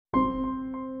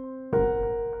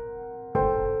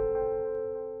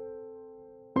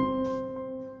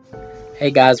Hey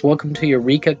guys, welcome to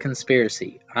Eureka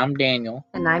Conspiracy. I'm Daniel.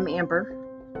 And I'm Amber.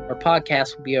 Our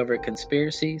podcast will be over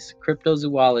conspiracies,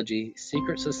 cryptozoology,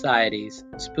 secret societies,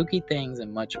 spooky things,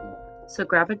 and much more. So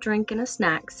grab a drink and a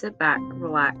snack, sit back,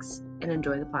 relax, and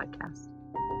enjoy the podcast.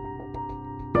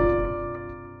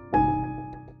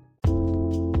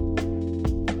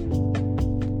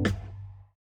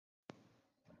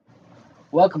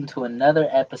 Welcome to another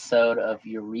episode of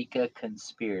Eureka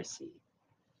Conspiracy.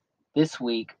 This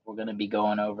week, we're going to be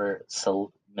going over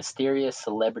mysterious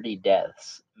celebrity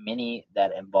deaths, many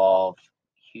that involve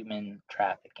human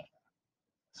trafficking,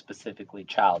 specifically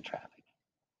child trafficking.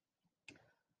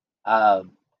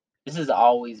 This has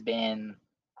always been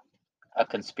a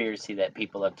conspiracy that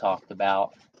people have talked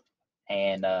about,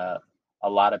 and a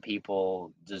lot of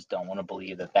people just don't want to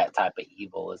believe that that type of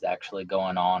evil is actually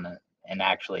going on and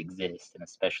actually exists, and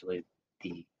especially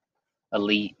the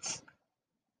elites.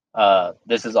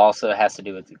 This is also has to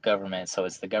do with the government, so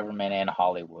it's the government and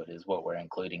Hollywood is what we're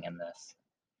including in this.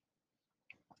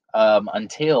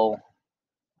 Until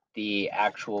the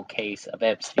actual case of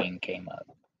Epstein came up,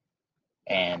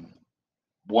 and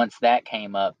once that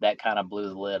came up, that kind of blew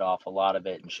the lid off a lot of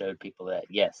it and showed people that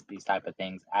yes, these type of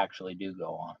things actually do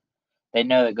go on. They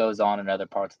know it goes on in other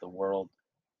parts of the world,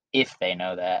 if they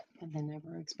know that. And they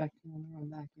never expect it in their own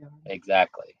backyard.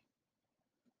 Exactly.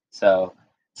 So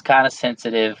it's kind of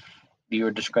sensitive. Viewer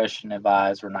discretion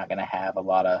advised. We're not going to have a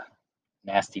lot of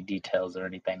nasty details or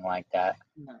anything like that.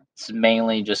 No. It's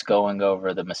mainly just going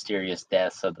over the mysterious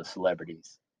deaths of the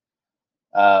celebrities.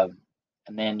 And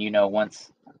then, once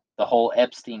the whole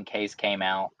Epstein case came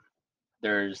out,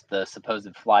 there's the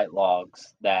supposed flight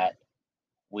logs that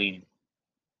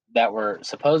were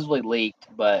supposedly leaked,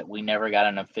 but we never got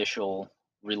an official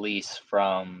release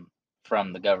from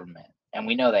the government, and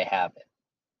we know they have it.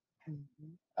 Mm-hmm.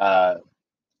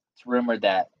 It's rumored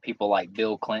that people like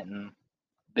Bill Clinton,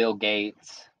 Bill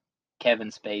Gates, Kevin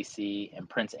Spacey, and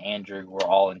Prince Andrew were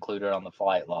all included on the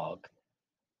flight log.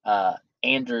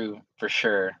 Andrew for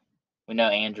sure. We know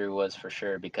Andrew was for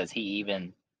sure because he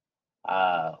even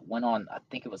went on, I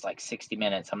think it was like 60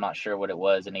 Minutes. I'm not sure what it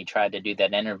was, and he tried to do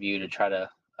that interview to try to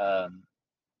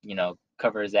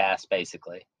cover his ass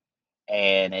basically,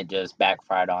 and it just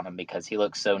backfired on him because he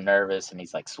looks so nervous and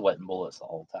he's like sweating bullets the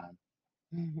whole time.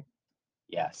 Mm-hmm.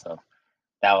 Yeah, so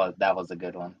that was a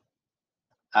good one.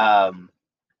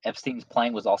 Epstein's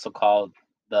plane was also called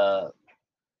the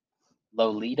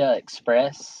Lolita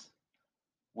Express,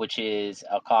 which is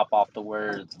a cop off the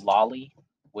word lolly,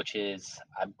 which is,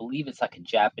 I believe it's like a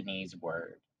Japanese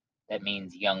word that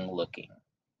means young looking.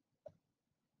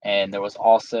 And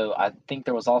I think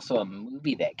there was also a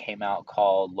movie that came out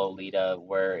called Lolita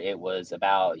where it was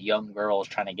about young girls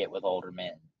trying to get with older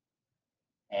men.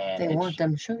 And they want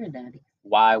them sugar daddy.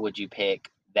 Why would you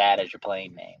pick that as your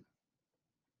plane name?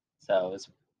 So it's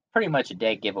pretty much a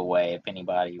dead giveaway if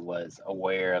anybody was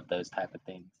aware of those type of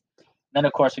things. Then,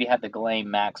 of course, we have the Ghislaine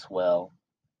Maxwell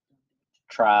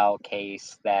trial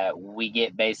case that we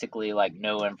get basically like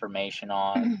no information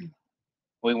on.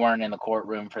 We weren't in the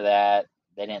courtroom for that.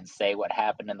 They didn't say what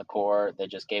happened in the court. They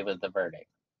just gave us the verdict.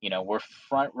 We're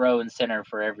front row and center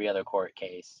for every other court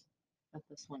case. But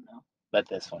this one, no.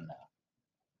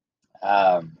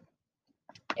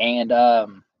 And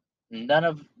none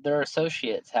of their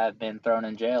associates have been thrown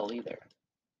in jail either,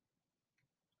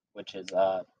 which is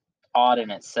odd in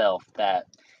itself. That's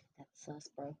sus,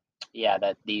 bro. Yeah,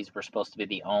 that these were supposed to be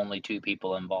the only two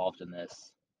people involved in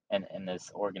this in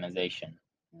this organization.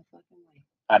 No fucking way.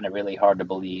 I find it really hard to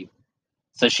believe.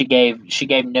 So she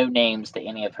gave no names to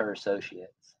any of her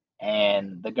associates,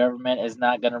 and the government is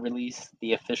not going to release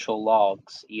the official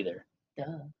logs either.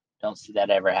 Duh. Don't see that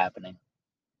ever happening.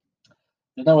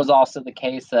 Then there was also the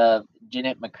case of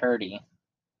Janet McCurdy,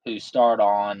 who starred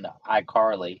on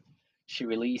iCarly. She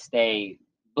released a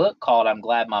book called "I'm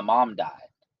Glad My Mom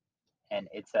Died," and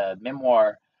it's a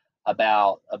memoir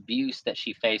about abuse that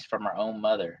she faced from her own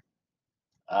mother.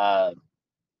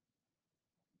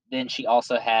 Then she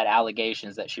also had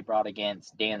allegations that she brought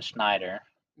against Dan Schneider,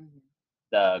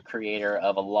 the creator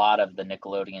of a lot of the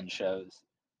Nickelodeon shows.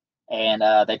 And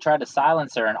they tried to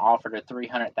silence her and offered her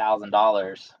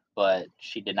 $300,000, but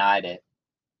she denied it.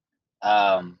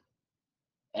 And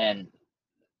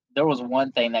there was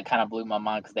one thing that kind of blew my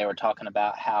mind because they were talking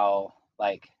about how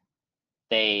like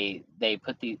they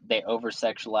over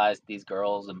sexualized these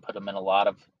girls and put them in a lot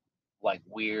of like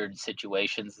weird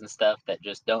situations and stuff that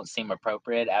just don't seem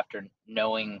appropriate after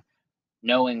knowing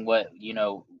what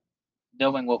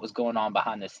was going on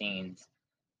behind the scenes.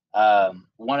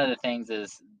 One of the things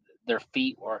is their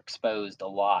feet were exposed a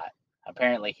lot.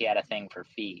 Apparently he had a thing for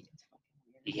feet.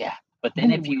 Yeah, but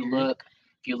then if you look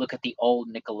If you look at the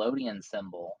old Nickelodeon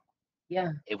symbol,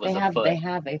 Yeah, it they was a have foot. they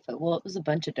have a foot. Well, it was a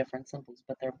bunch of different symbols,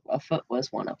 but a foot was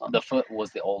one of them. The foot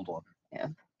was the old one.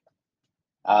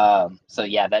 Yeah. So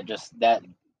yeah, that just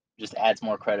adds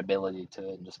more credibility to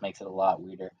it and just makes it a lot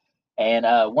weirder. And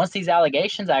once these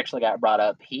allegations actually got brought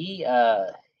up, he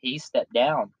stepped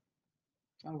down.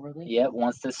 Oh, really? Yeah,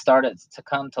 once this started to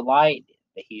come to light,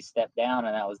 he stepped down,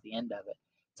 and that was the end of it.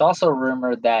 It's also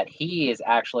rumored that he is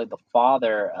actually the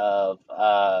father of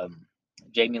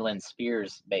Jamie Lynn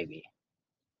Spears' baby.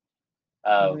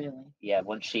 Really? Yeah,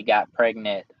 when she got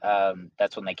pregnant,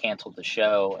 that's when they canceled the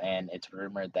show, and it's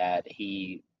rumored that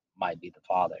he might be the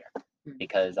father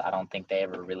because I don't think they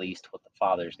ever released what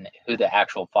who the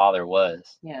actual father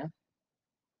was. Yeah.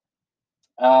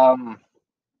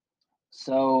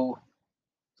 So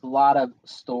a lot of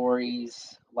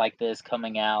stories like this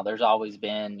coming out. There's always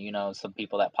been, some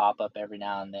people that pop up every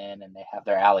now and then, and they have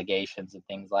their allegations and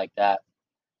things like that.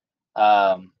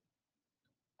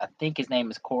 I think his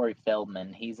name is Corey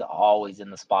Feldman. He's always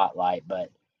in the spotlight, but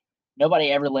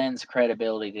nobody ever lends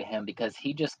credibility to him because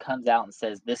he just comes out and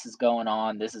says, this is going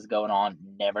on,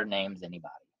 never names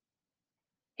anybody.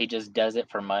 He just does it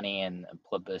for money and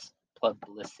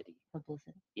publicity.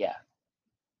 Yeah.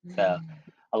 So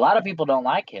a lot of people don't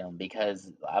like him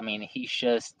because, I mean,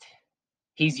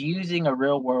 he's using a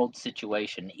real world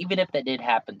situation. Even if that did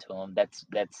happen to him, that's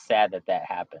sad that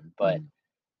happened. But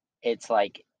it's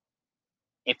like,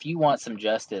 if you want some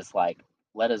justice, like,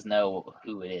 let us know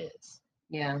who it is.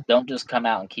 Yeah. Don't just come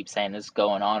out and keep saying this is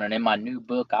going on, and in my new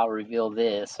book I'll reveal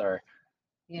this, or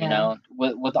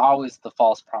with always the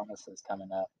false promises coming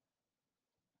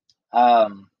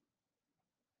up.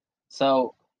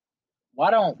 So why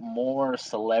don't more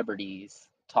celebrities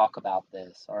talk about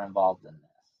this or involved in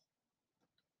this?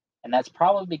 And that's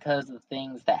probably because of the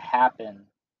things that happen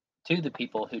to the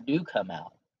people who do come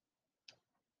out.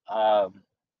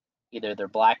 Either they're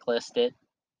blacklisted,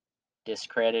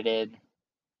 discredited,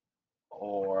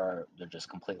 or they're just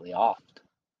completely offed.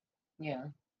 Yeah.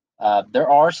 There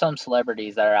are some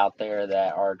celebrities that are out there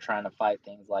that are trying to fight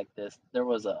things like this. There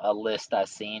was a list I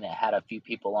seen. It had a few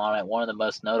people on it. One of the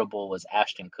most notable was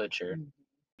Ashton Kutcher.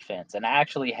 And I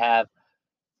actually have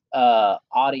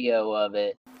audio of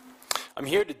it. I'm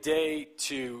here today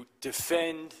to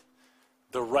defend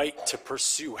the right to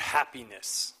pursue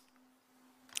happiness.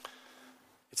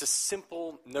 It's a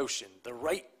simple notion, the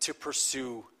right to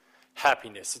pursue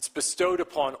happiness. It's bestowed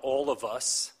upon all of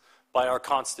us by our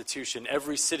Constitution.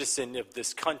 Every citizen of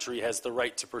this country has the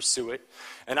right to pursue it.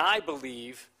 And I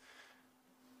believe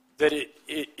that it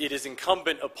is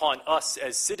incumbent upon us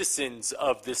as citizens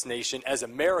of this nation, as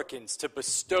Americans, to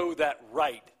bestow that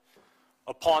right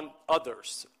upon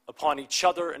others, upon each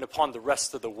other, and upon the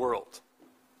rest of the world.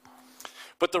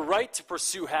 But the right to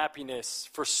pursue happiness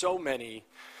for so many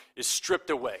is stripped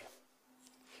away.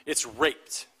 It's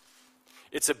raped.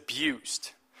 It's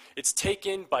abused. It's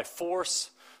taken by force,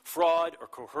 fraud, or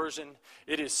coercion.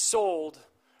 It is sold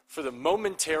for the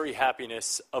momentary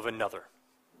happiness of another.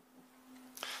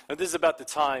 Now, this is about the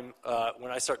time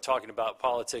when I start talking about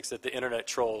politics that the internet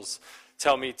trolls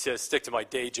tell me to stick to my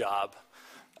day job.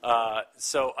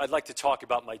 So I'd like to talk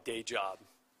about my day job.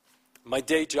 My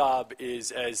day job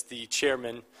is as the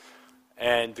chairman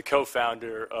and the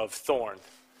co-founder of Thorn.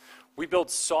 We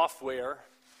build software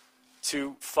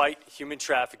to fight human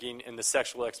trafficking and the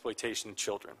sexual exploitation of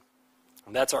children.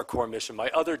 And that's our core mission. My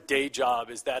other day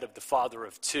job is that of the father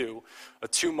of two, a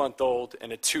 2-month-old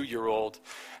and a 2-year-old.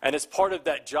 And as part of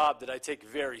that job that I take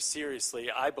very seriously,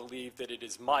 I believe that it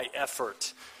is my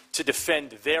effort to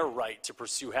defend their right to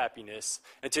pursue happiness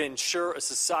and to ensure a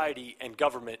society and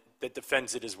government that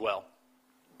defends it as well.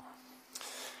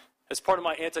 As part of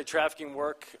my anti-trafficking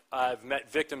work, I've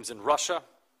met victims in Russia.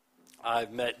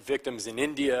 I've met victims in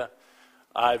India.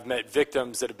 I've met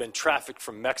victims that have been trafficked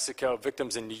from Mexico,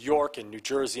 victims in New York and New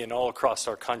Jersey and all across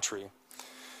our country.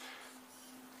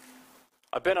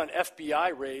 I've been on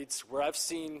FBI raids where I've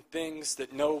seen things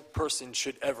that no person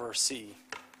should ever see.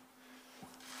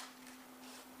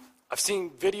 I've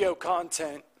seen video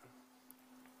content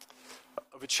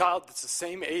of a child that's the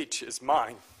same age as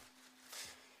mine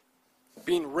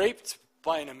being raped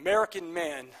by an American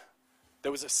man that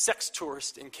was a sex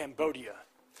tourist in Cambodia.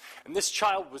 And this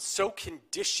child was so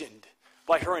conditioned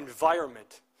by her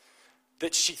environment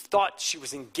that she thought she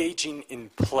was engaging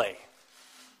in play.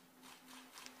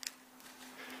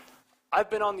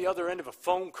 I've been on the other end of a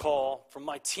phone call from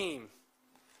my team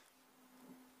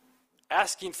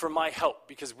asking for my help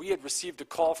because we had received a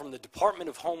call from the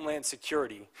Department of Homeland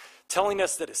Security telling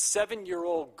us that a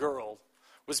 7-year-old girl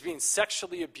was being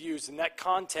sexually abused and that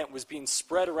content was being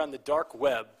spread around the dark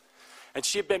web. And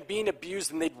she had been being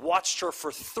abused, and they'd watched her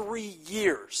for 3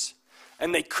 years,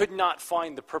 and they could not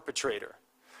find the perpetrator,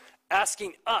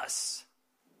 asking us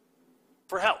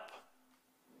for help.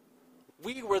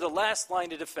 We were the last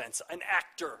line of defense. An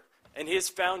actor and his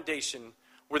foundation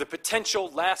were the potential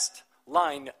last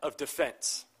line of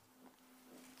defense.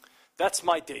 That's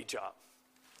my day job,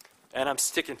 and I'm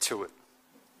sticking to it.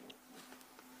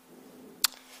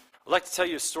 I'd like to tell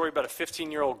you a story about a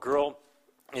 15-year-old girl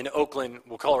in Oakland.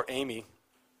 We'll call her Amy.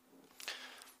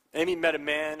 Amy met a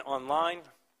man online,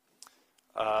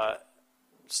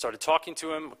 started talking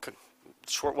to him. A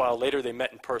short while later, they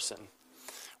met in person.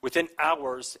 Within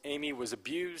hours, Amy was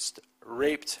abused,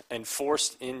 raped, and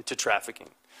forced into trafficking.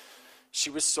 She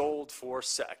was sold for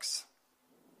sex.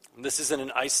 And this isn't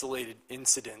an isolated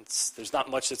incident. There's not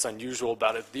much that's unusual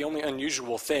about it. The only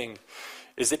unusual thing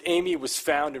is that Amy was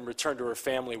found and returned to her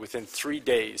family within 3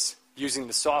 days using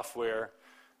the software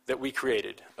that we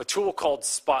created, a tool called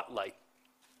Spotlight.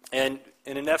 And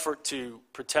in an effort to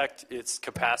protect its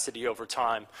capacity over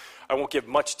time, I won't give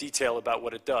much detail about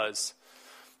what it does,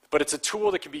 but it's a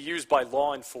tool that can be used by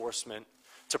law enforcement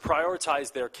to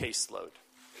prioritize their caseload.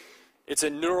 It's a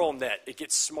neural net. It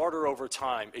gets smarter over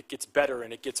time. It gets better,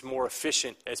 and it gets more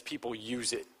efficient as people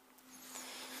use it.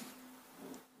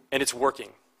 And it's working.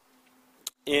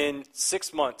 In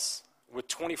 6 months, with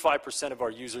 25% of our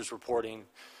users reporting,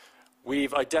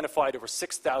 we've identified over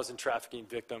 6,000 trafficking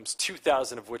victims,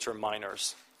 2,000 of which are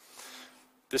minors.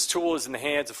 This tool is in the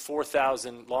hands of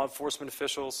 4,000 law enforcement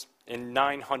officials and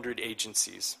 900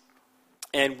 agencies.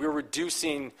 And we're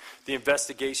reducing the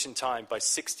investigation time by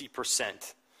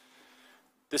 60%.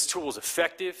 This tool is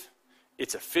effective,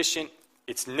 it's efficient,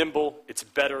 it's nimble, it's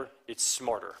better, it's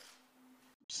smarter.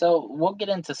 So we'll get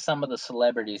into some of the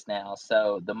celebrities now.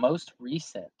 So the most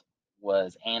recent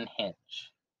was Anne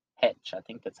Hench. Hetch, I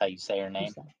think that's how you say her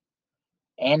name.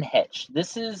 Anne Hetch.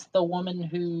 This is the woman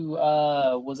who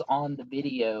was on the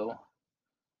video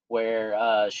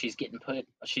where she's getting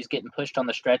pushed on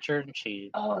the stretcher and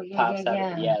she pops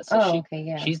out. Yeah. So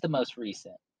she's the most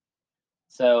recent.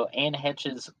 So Anne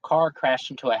Hetch's car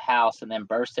crashed into a house and then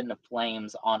burst into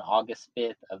flames on August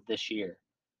 5th of this year.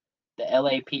 The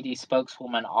LAPD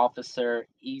spokeswoman, Officer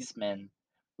Eastman,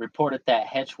 reported that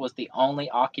Hetch was the only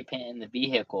occupant in the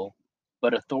vehicle,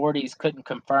 but authorities couldn't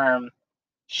confirm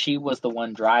she was the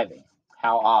one driving.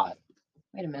 How odd.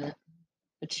 Wait a minute.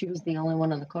 But she was the only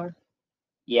one in the car?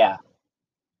 Yeah.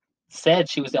 Said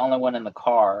she was the only one in the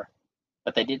car,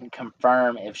 but they didn't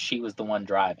confirm if she was the one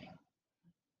driving.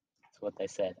 That's what they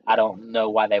said. I don't know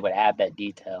why they would add that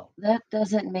detail. That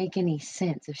doesn't make any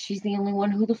sense. If she's the only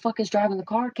one, who the fuck is driving the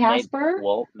car? Casper?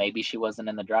 Maybe she wasn't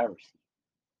in the driver's seat.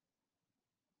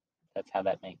 That's how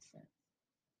that makes sense.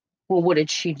 Well, what did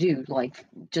she do? Like,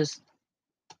 just...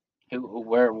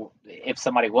 If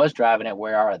somebody was driving it,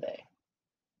 where are they?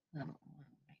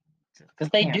 Because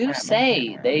they do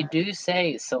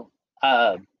say, so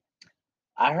I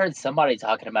heard somebody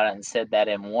talking about it and said that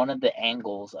in one of the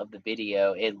angles of the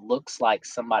video, it looks like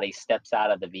somebody steps out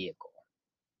of the vehicle.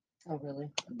 Oh, really?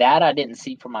 That I didn't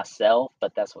see for myself,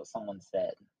 but that's what someone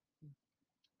said.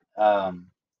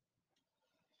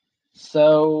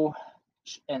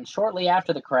 And shortly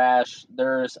after the crash,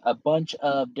 there's a bunch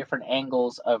of different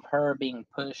angles of her being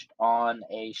pushed on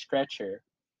a stretcher,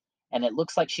 and it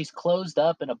looks like she's closed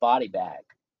up in a body bag.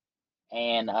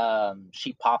 And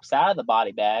she pops out of the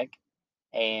body bag,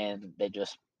 and they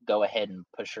just go ahead and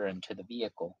push her into the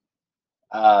vehicle.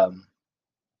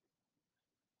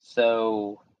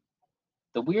 So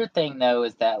the weird thing, though,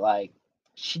 is that, like,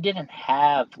 she didn't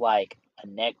have, like, a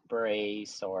neck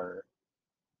brace or...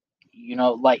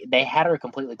 like they had her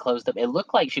completely closed up. It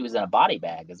looked like she was in a body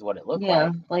bag, is what it looked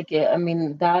like. Yeah,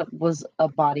 that was a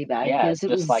body bag because it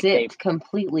was like zipped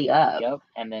completely up. Yep,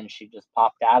 and then she just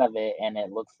popped out of it, and it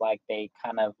looks like they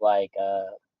kind of like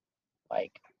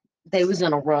they was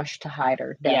in a rush to hide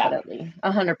her. Definitely,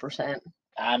 100%.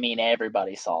 I mean,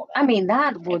 everybody saw that. I mean,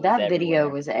 that video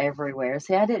was everywhere.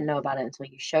 See, I didn't know about it until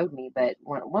you showed me, but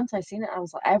once I seen it, I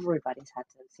was like, everybody's had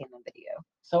to have seen the video.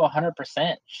 So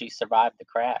 100% she survived the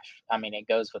crash. I mean, it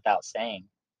goes without saying.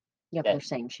 Yeah, they're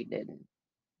saying she didn't.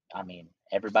 I mean,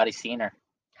 everybody's seen her.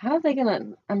 How are they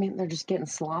gonna? I mean, they're just getting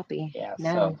sloppy. Yeah.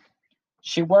 now. So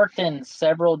she worked in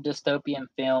several dystopian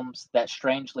films that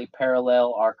strangely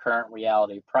parallel our current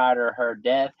reality. Prior to her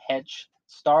death, Hetch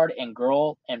starred in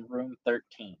Girl in Room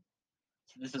 13.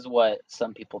 So this is what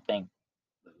some people think.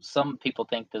 Some people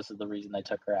think this is the reason they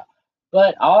took her out.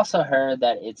 But I also heard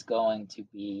that it's going to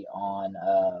be on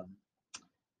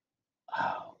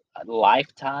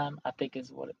Lifetime, I think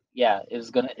is what.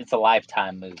 It's a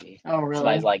Lifetime movie. Oh, really?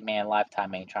 Somebody's like, man,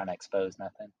 Lifetime ain't trying to expose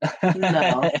nothing.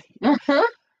 No.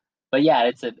 But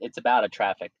yeah, it's about a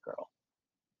trafficked girl.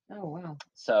 Oh, wow.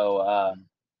 So,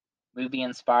 movie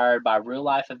inspired by real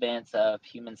life events of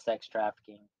human sex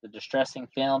trafficking. The distressing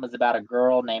film is about a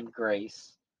girl named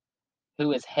Grace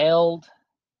who is held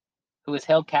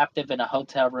captive in a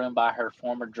hotel room by her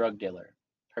former drug dealer.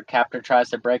 Her captor tries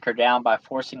to break her down by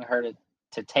forcing her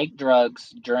to take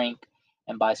drugs, drink,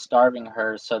 and by starving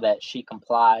her so that she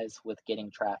complies with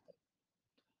getting trafficked.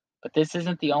 But this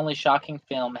isn't the only shocking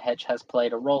film Hitch has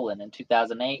played a role in. In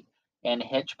 2008, and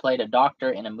Hitch played a doctor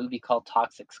in a movie called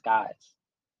Toxic Skies.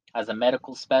 As a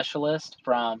medical specialist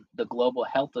from the Global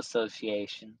Health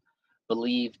Association,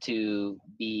 believed to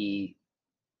be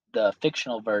the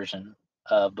fictional version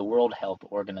of the World Health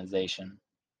Organization,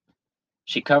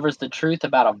 she covers the truth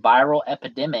about a viral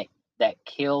epidemic that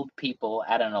killed people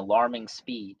at an alarming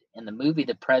speed. In the movie,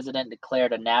 the president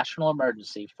declared a national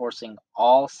emergency, forcing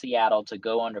all Seattle to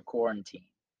go under quarantine.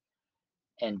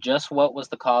 And just what was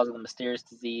the cause of the mysterious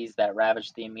disease that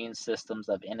ravaged the immune systems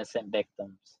of innocent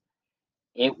victims?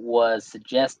 It was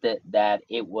suggested that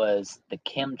it was the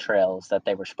chemtrails that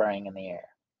they were spraying in the air.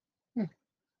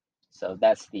 So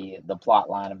that's the plot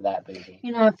line of that movie.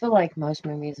 I feel like most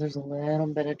movies, there's a little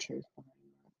bit of truth behind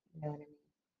that. You know what I mean?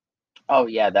 Oh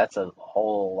yeah, that's a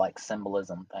whole like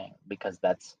symbolism thing, because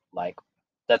that's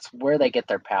where they get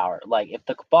their power. Like if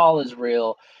the cabal is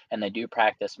real and they do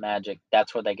practice magic,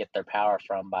 that's where they get their power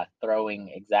from, by throwing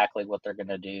exactly what they're going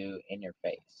to do in your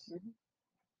face.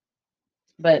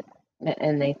 But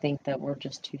and they think that we're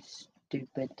just too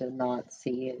stupid to not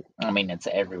see it. I mean, it's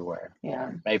everywhere.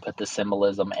 Yeah. They put the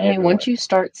symbolism I mean, everywhere. once you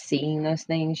start seeing those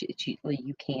things,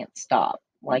 you can't stop.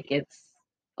 Like it's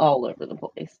all over the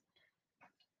place.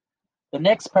 The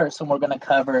next person we're going to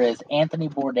cover is Anthony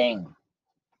Bourdain.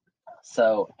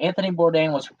 So, Anthony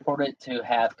Bourdain was reported to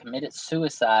have committed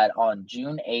suicide on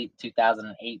June 8,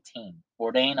 2018.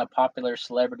 Bourdain, a popular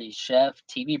celebrity chef,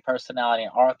 TV personality,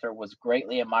 and author, was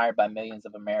greatly admired by millions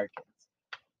of Americans.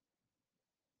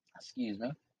 Excuse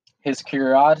me. His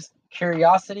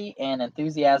curiosity and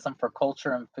enthusiasm for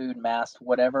culture and food masked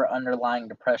whatever underlying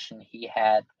depression he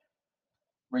had,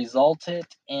 resulted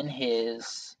in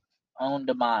his own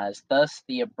demise. Thus,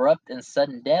 the abrupt and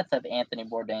sudden death of Anthony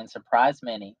Bourdain surprised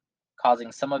many,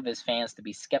 causing some of his fans to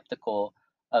be skeptical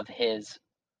of his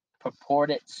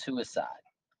purported suicide.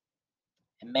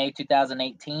 In May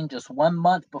 2018, just 1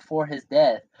 month before his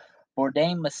death,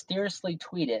 Bourdain mysteriously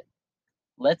tweeted,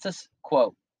 let's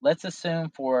assume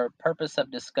for purpose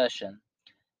of discussion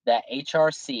that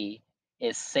HRC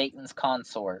is Satan's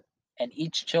consort and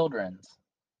each children's,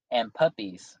 and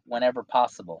puppies whenever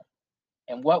possible.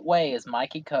 In what way is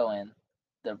Mikey Cohen,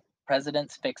 the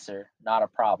president's fixer, not a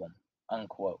problem?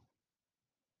 Unquote.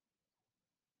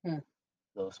 A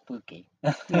little spooky.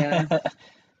 Yeah. A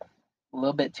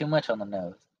little bit too much on the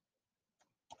nose.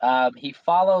 He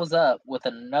follows up with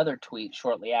another tweet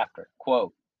shortly after,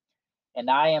 quote, and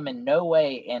I am in no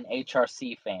way an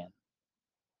HRC fan.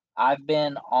 I've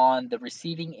been on the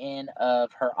receiving end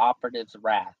of her operative's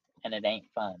wrath, and it ain't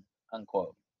fun,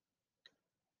 unquote.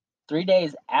 3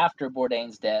 days after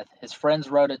Bourdain's death, his friends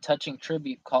wrote a touching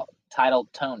tribute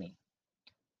titled Tony.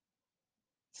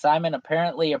 Simon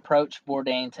apparently approached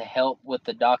Bourdain to help with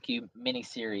the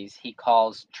miniseries he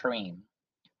calls Treem,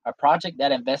 a project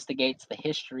that investigates the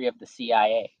history of the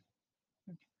CIA.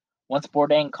 Once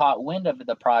Bourdain caught wind of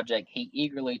the project, he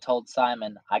eagerly told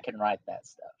Simon, I can write that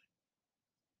stuff.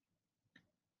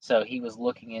 So he was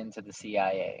looking into the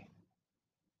CIA.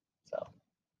 So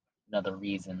another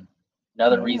reason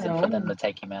for them to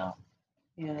take him out.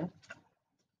 Yeah.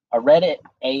 A Reddit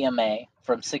AMA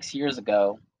from 6 years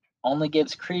ago only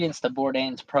gives credence to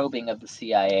Bourdain's probing of the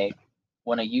CIA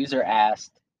when a user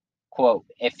asked, quote,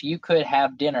 if you could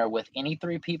have dinner with any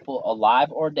 3 people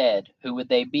alive or dead, who would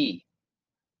they be?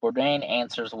 Bourdain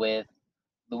answers with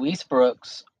Louise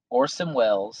Brooks, Orson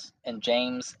Welles, and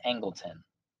James Angleton,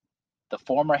 the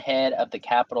former head of the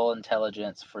Capitol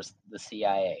Intelligence for the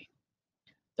CIA.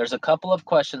 There's a couple of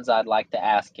questions I'd like to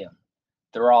ask him.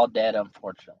 They're all dead,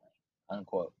 unfortunately,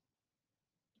 unquote.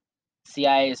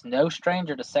 CIA is no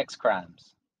stranger to sex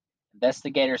crimes.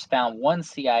 Investigators found one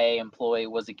CIA employee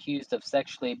was accused of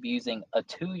sexually abusing a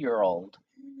 2-year-old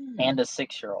and a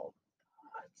 6-year-old.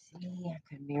 See, I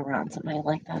couldn't be around somebody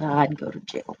like that. I'd go to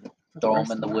jail. Throw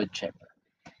him in the wood chipper.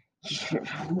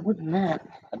 More than that.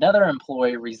 Another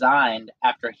employee resigned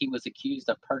after he was accused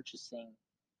of purchasing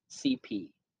CP.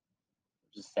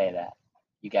 Just say that.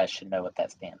 You guys should know what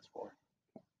that stands for.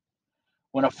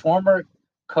 When a former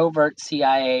covert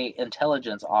CIA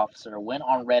intelligence officer went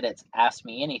on Reddit's Ask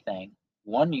Me Anything.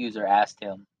 One user asked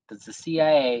him, does the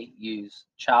CIA use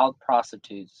child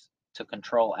prostitutes to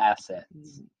control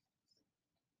assets?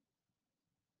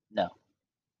 No.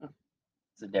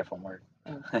 It's a different word.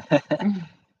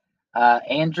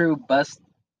 Andrew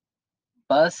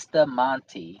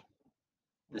Bustamante,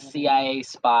 the CIA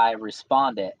spy,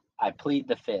 responded, I plead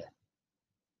the fifth.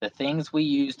 The things we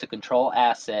use to control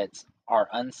assets are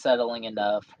unsettling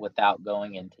enough without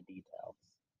going into details.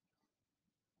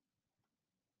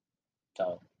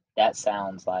 So that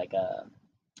sounds like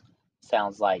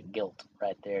guilt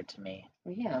right there to me.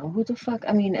 Yeah, who the fuck?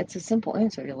 I mean, it's a simple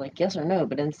answer. You're like yes or no,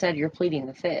 but instead you're pleading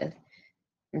the fifth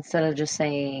instead of just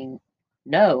saying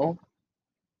no.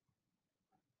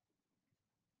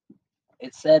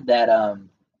 It said that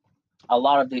a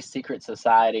lot of these secret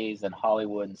societies and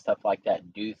Hollywood and stuff like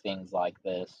that do things like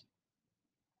this,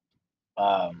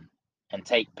 and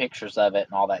take pictures of it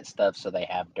and all that stuff so they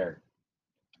have dirt.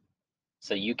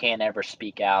 So you can't ever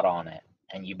speak out on it,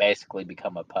 and you basically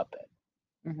become a puppet.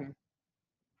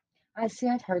 I've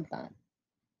heard that.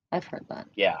 I've heard that.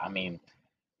 Yeah, I mean,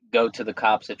 go to the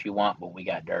cops if you want, but we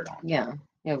got dirt on you.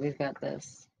 Yeah, we've got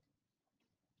this.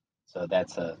 So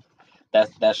that's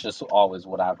just always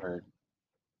what I've heard.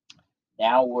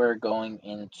 Now we're going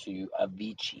into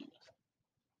Avicii.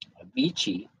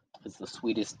 Avicii is the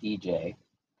Swedish DJ,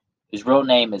 whose real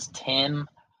name is Tim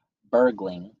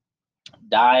Bergling,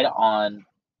 died on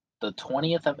the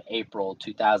 20th of April,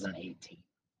 2018.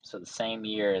 So the same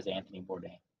year as Anthony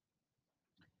Bourdain,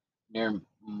 near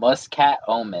Muscat,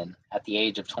 Oman, at the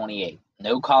age of 28.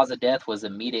 No cause of death was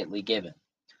immediately given.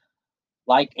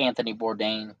 Like Anthony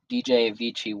Bourdain, DJ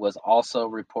Avicii was also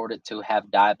reported to have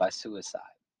died by suicide.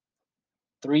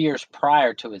 3 years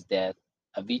prior to his death,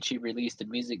 Avicii released a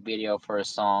music video for his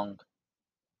song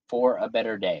For a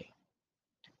Better Day.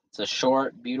 It's a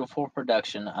short, beautiful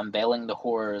production unveiling the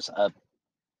horrors of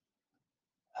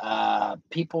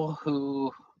people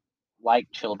who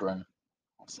like children.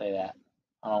 I'll say that.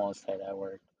 I don't want to say that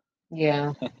word.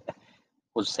 Yeah.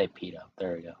 We'll just say pedo.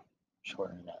 There we go.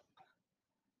 Shorten it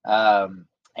up.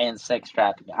 And sex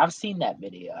trafficking. I've seen that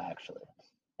video, actually.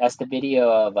 That's the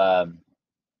video of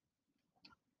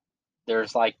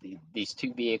there's like these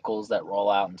two vehicles that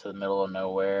roll out into the middle of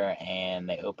nowhere, and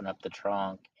they open up the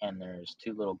trunk, and there's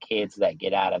two little kids that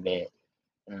get out of it,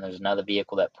 and there's another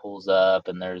vehicle that pulls up,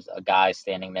 and there's a guy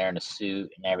standing there in a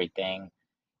suit and everything,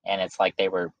 and it's like they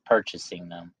were purchasing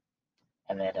them,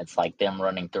 and then it's like them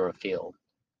running through a field.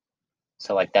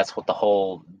 So like that's what the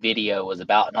whole video was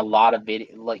about, and a lot of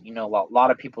like a lot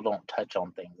of people don't touch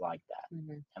on things like that,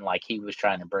 and like he was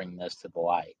trying to bring this to the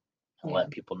light and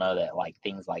let people know that like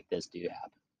things like this do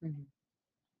happen.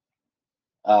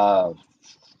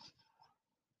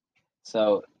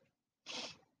 So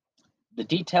the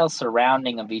details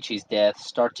surrounding Avicii's death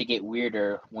start to get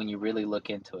weirder when you really look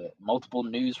into it. Multiple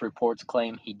news reports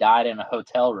claim he died in a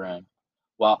hotel room,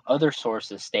 while other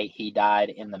sources state he died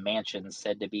in the mansion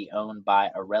said to be owned by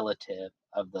a relative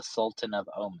of the Sultan of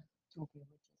Oman.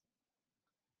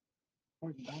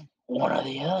 One or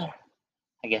the other.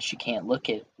 I guess you can't look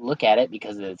at it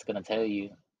because it's going to tell you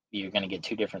you're going to get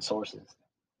two different sources.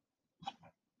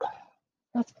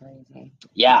 That's crazy.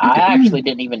 Yeah, I actually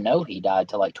didn't even know he died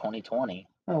till like 2020.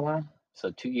 Oh, wow.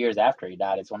 So 2 years after he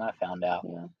died is when I found out.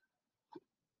 Yeah.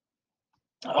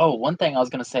 Oh, one thing I was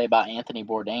going to say about Anthony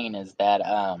Bourdain is that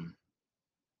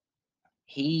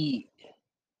he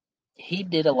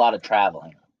did a lot of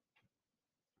traveling.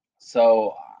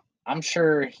 So I'm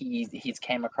sure he's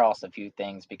came across a few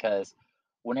things, because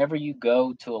whenever you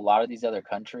go to a lot of these other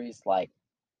countries, like,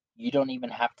 you don't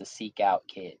even have to seek out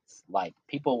kids. Like,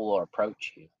 people will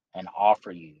approach you and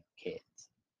offer you kids,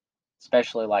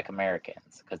 especially like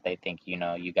Americans, because they think you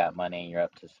got money and you're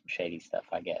up to some shady stuff,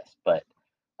 I guess. But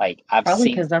like, I've Probably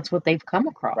seen, because that's what they've come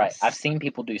across. right, I've seen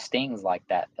people do stings like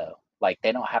that though. Like,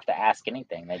 they don't have to ask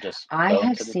anything; they just I go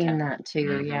have into the seen town. that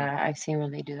too. Yeah, I've seen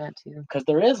when they do that too. Because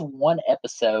there is one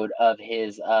episode of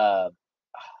his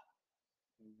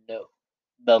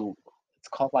it's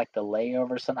called like The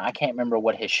Layover or something. I can't remember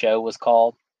what his show was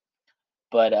called,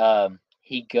 but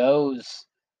he goes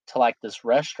to like this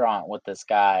restaurant with this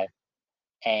guy,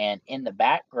 and in the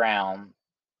background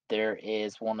there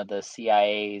is one of the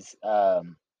CIA's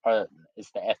or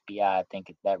it's the FBI, I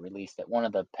think, that released it, one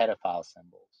of the pedophile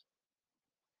symbols.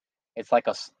 It's like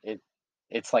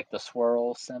it's like the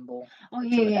swirl symbol. Oh,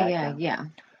 that's in the background. yeah.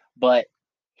 But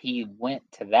he went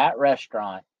to that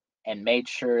restaurant and made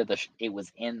sure it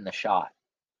was in the shot,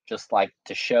 just like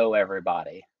to show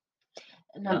everybody.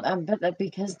 And I bet that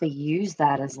because they use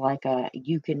that as like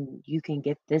you can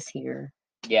get this here.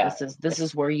 Yeah. This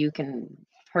is where you can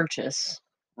purchase.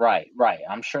 Right.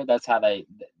 I'm sure that's how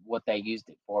what they used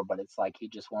it for, but it's like he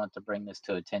just wanted to bring this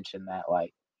to attention that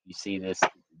like you see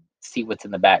what's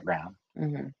in the background.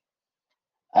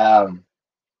 Mm-hmm.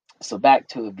 So back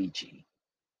to Avicii.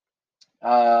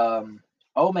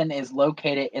 Oman is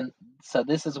located in. So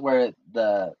this is where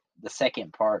the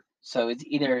second part. So it's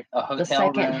either a hotel The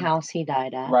second room. house he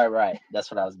died at. Right.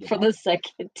 That's what I was getting. For the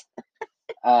second.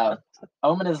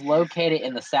 Oman is located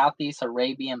in the Southeast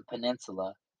Arabian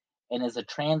Peninsula and is a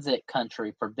transit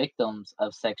country for victims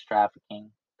of sex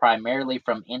trafficking, primarily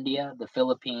from India, the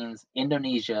Philippines,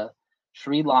 Indonesia,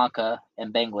 Sri Lanka,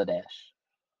 and Bangladesh.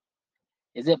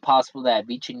 Is it possible that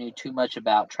Avicii knew too much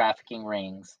about trafficking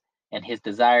rings and his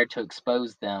desire to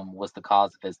expose them was the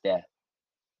cause of his death?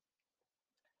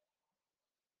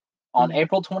 On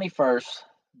April 21st,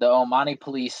 the Omani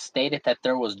police stated that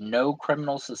there was no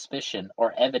criminal suspicion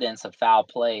or evidence of foul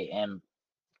play in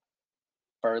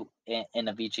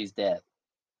Avicii's death.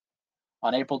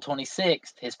 On April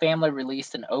 26th, his family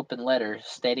released an open letter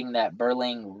stating that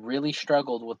Berling really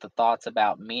struggled with the thoughts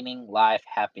about meaning, life,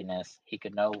 happiness. He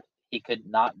could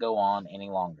not go on any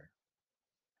longer.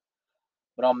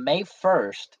 But on May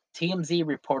 1st, TMZ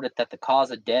reported that the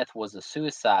cause of death was a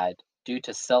suicide due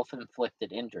to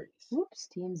self-inflicted injuries. Whoops,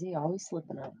 TMZ always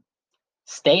slipping up.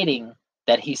 Stating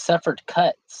that he suffered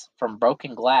cuts from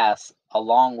broken glass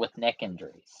along with neck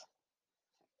injuries.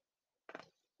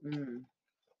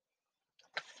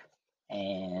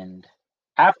 And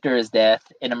after his death,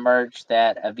 it emerged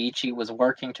that Avicii was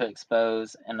working to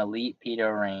expose an elite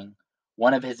pedo ring.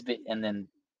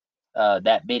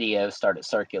 That video started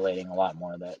circulating a lot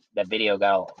more. That video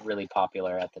got really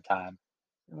popular at the time.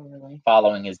 Oh, really?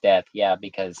 Following his death, yeah,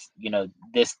 because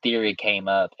this theory came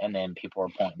up, and then people were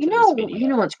pointing to this video. You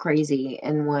know what's crazy,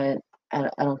 and what I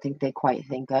don't think they quite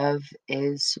think of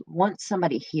is once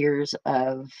somebody hears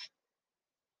of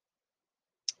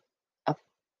a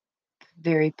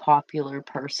very popular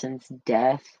person's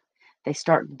death, they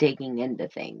start digging into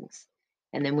things.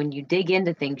 And then when you dig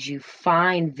into things, you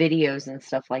find videos and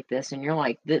stuff like this, and you're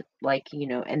like, and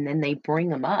then they bring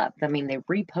them up. I mean, they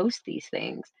repost these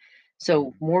things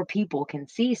so more people can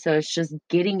see. So it's just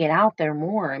getting it out there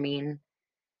more. I mean,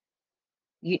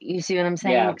 you see what I'm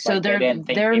saying? Yeah, so like they didn't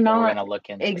think they're people were not gonna look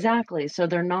into it. exactly. So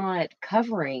they're not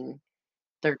covering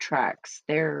their tracks.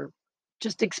 They're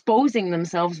just exposing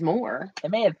themselves more. They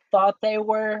may have thought they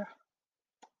were,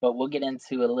 but we'll get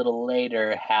into a little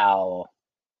later how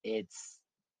it's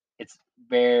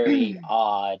very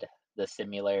odd, the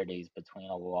similarities between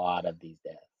a lot of these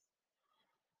deaths.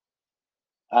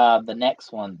 The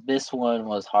next one, this one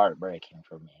was heartbreaking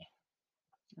for me.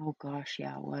 Oh gosh,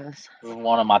 yeah, it was. It was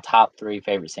one of my top 3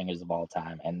 favorite singers of all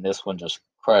time, and this one just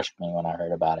crushed me when I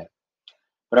heard about it.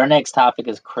 But our next topic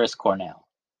is Chris Cornell.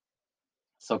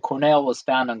 So Cornell was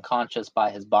found unconscious by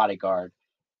his bodyguard,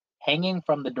 hanging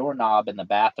from the doorknob in the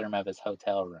bathroom of his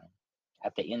hotel room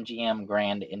at the MGM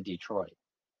Grand in Detroit.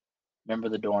 Remember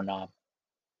the doorknob?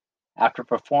 After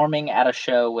performing at a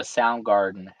show with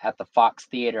Soundgarden at the Fox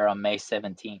Theater on May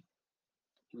 17th,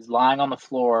 he was lying on the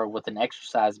floor with an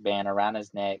exercise band around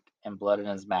his neck and blood in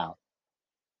his mouth.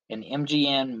 An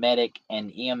MGM medic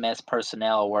and EMS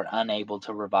personnel were unable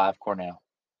to revive Cornell.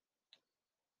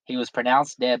 He was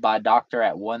pronounced dead by a doctor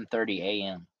at 1:30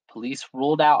 a.m. Police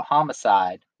ruled out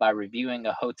homicide by reviewing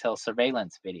a hotel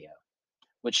surveillance video,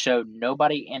 which showed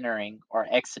nobody entering or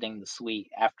exiting the suite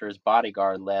after his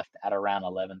bodyguard left at around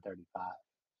 11:35.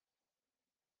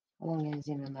 How long has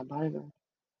he been that bodyguard?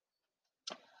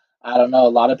 I don't know. A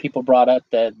lot of people brought up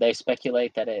that they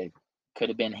speculate that it could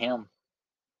have been him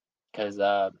because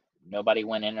nobody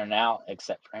went in and out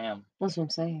except for him. That's what I'm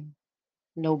saying.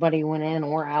 Nobody went in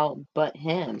or out but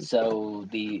him. So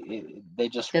they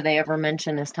just... Did they ever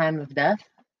mention his time of death?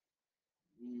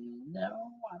 No,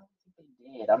 I don't think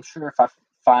they did. I'm sure if I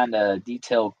find a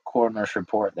detailed coroner's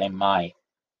report, they might.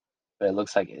 But it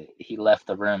looks like he left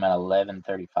the room at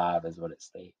 11:35 is what it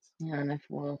states. Yeah, and if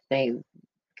they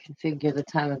configure the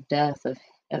time of death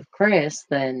of Chris,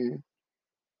 then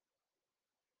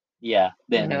yeah,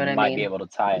 then you know what you I might mean? be able to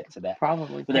tie it to that.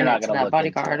 Probably, but they're not going to look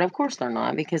bodyguard. into it. Of course, they're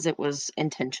not, because it was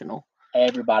intentional.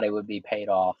 Everybody would be paid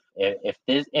off if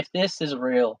this is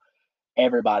real.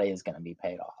 Everybody is going to be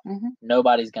paid off. Mm-hmm.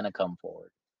 Nobody's going to come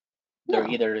forward. They're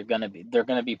either going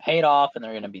to be paid off and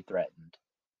they're going to be threatened.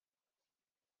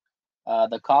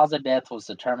 The cause of death was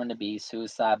determined to be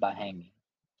suicide by hanging.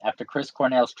 After Chris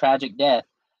Cornell's tragic death,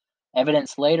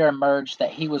 evidence later emerged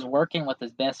that he was working with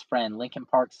his best friend, Linkin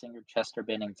Park singer Chester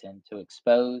Bennington, to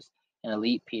expose an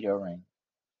elite pedo ring.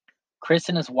 Chris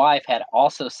and his wife had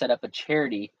also set up a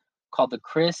charity called the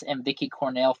Chris and Vicki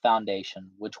Cornell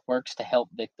Foundation, which works to help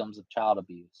victims of child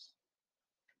abuse.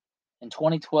 In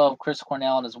 2012, Chris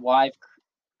Cornell and his wife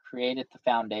created the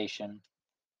foundation,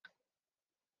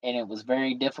 and it was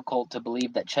very difficult to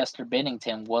believe that Chester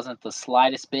Bennington wasn't the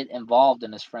slightest bit involved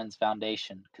in his friend's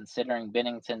foundation, considering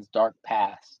Bennington's dark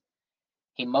past.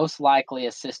 He most likely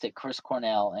assisted Chris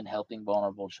Cornell in helping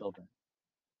vulnerable children.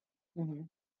 Mm-hmm.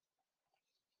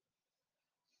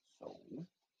 So,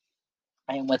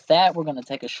 and with that, we're going to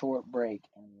take a short break,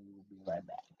 and we will be right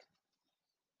back.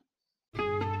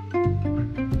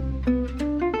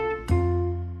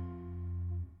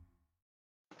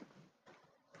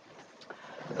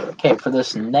 Okay, for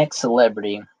this next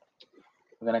celebrity,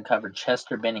 we're going to cover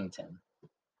Chester Bennington.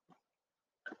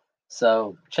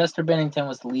 So, Chester Bennington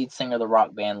was the lead singer of the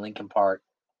rock band Linkin Park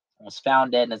and was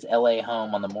found dead in his LA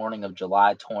home on the morning of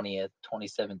July 20th,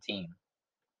 2017.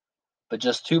 But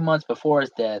just 2 months before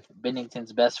his death,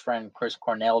 Bennington's best friend Chris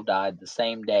Cornell died the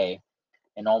same day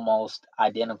in almost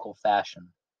identical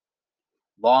fashion.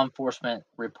 Law enforcement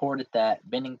reported that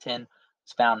Bennington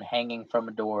was found hanging from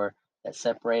a door that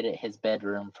separated his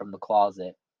bedroom from the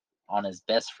closet on his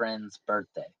best friend's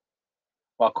birthday,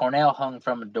 while Cornell hung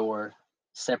from a door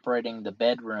separating the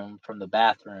bedroom from the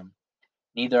bathroom.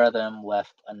 Neither of them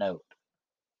left a note.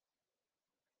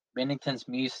 Bennington's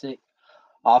music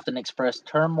often expressed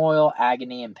turmoil,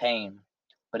 agony, and pain,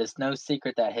 but it's no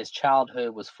secret that his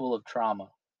childhood was full of trauma.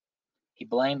 He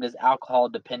blamed his alcohol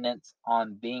dependence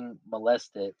on being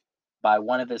molested by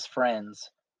one of his friends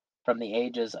from the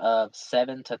ages of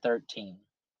 7 to 13.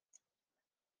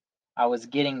 I was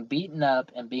getting beaten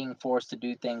up and being forced to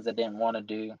do things I didn't want to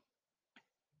do.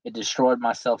 It destroyed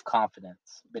my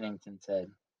self-confidence, Bennington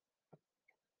said.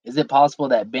 Is it possible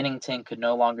that Bennington could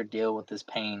no longer deal with his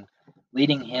pain,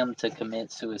 leading him to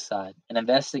commit suicide? An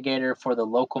investigator for the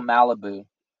local Malibu,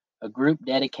 a group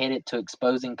dedicated to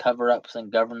exposing cover-ups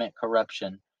and government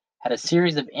corruption, had a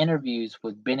series of interviews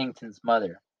with Bennington's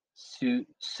mother,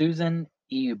 Susan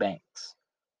Eubanks.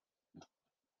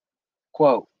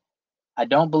 Quote, I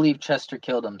don't believe Chester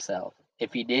killed himself.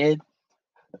 If he did,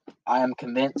 I am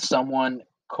convinced someone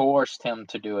coerced him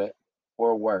to do it,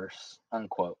 or worse,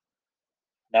 unquote.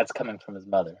 That's coming from his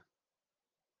mother.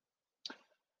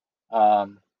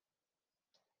 The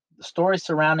story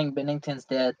surrounding Bennington's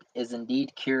death is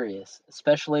indeed curious,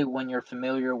 especially when you're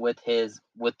familiar with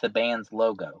the band's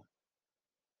logo.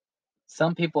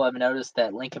 Some people have noticed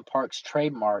that Linkin Park's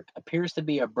trademark appears to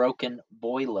be a broken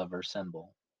boy lover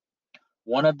symbol,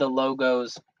 one of the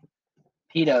logo's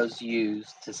pedos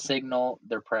use to signal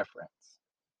their preference.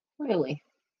 Really?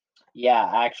 Yeah,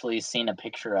 I actually seen a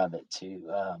picture of it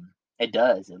too. It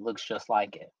does. It looks just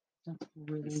like it. That's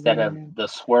really Instead weird. of the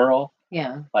swirl,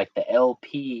 Yeah. like the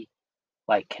LP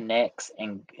like connects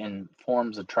and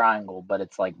forms a triangle, but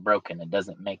it's like broken. It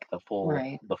doesn't make the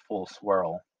full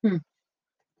swirl.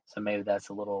 So maybe that's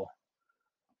a little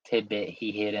tidbit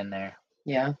he hid in there.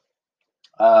 Yeah.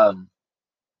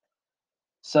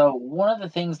 So one of the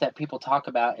things that people talk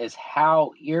about is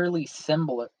how eerily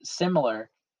similar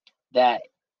that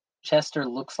Chester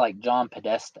looks like John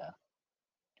Podesta,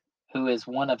 who is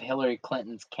one of Hillary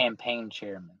Clinton's campaign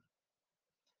chairmen.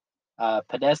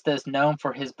 Podesta is known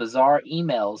for his bizarre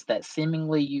emails that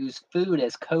seemingly use food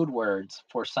as code words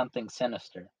for something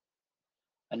sinister.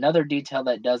 Another detail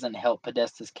that doesn't help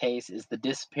Podesta's case is the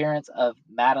disappearance of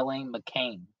Madeleine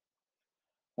McCain.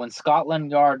 When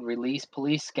Scotland Yard released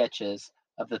police sketches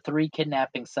of the 3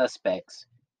 kidnapping suspects,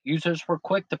 users were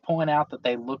quick to point out that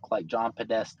they looked like John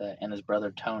Podesta and his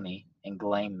brother Tony and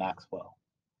Ghislaine Maxwell.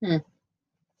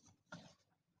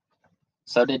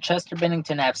 So did Chester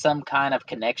Bennington have some kind of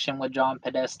connection with John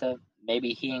Podesta?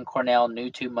 Maybe he and Cornell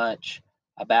knew too much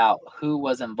about who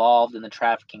was involved in the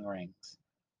trafficking rings.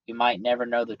 We might never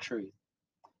know the truth.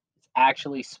 It's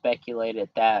actually speculated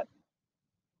that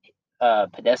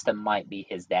Podesta might be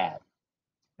his dad.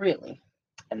 Really?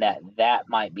 And that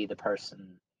might be the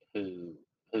person who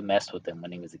messed with him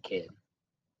when he was a kid.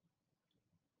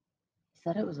 He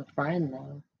said it was a friend,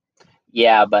 though.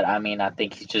 Yeah, but I mean, I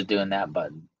think he's just doing that,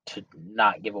 but to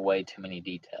not give away too many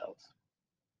details.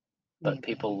 But Maybe.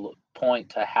 people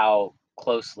point to how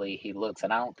closely he looks,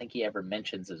 and I don't think he ever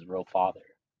mentions his real father.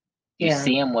 You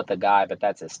see him with a guy, but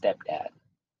that's his stepdad.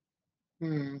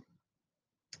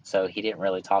 So he didn't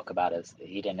really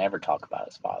he didn't ever talk about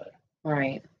his father.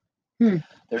 Right.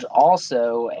 There's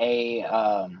also a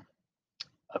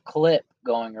clip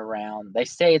going around. They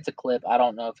say it's a clip. I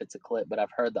don't know if it's a clip, but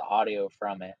I've heard the audio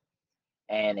from it.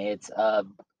 And it's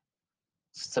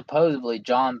supposedly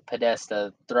John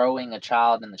Podesta throwing a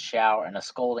child in the shower, in a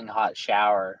scalding hot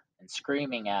shower, and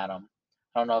screaming at him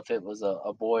I don't know if it was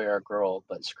a boy or a girl,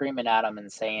 but screaming at him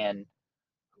and saying,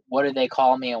 "What do they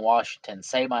call me in Washington?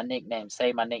 Say my nickname,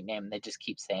 say my nickname." And they just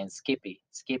keep saying Skippy,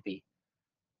 Skippy.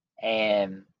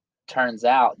 And turns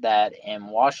out that in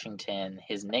Washington,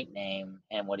 his nickname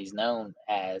and what he's known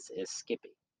as is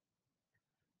Skippy.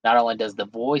 Not only does the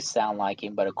voice sound like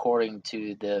him, but according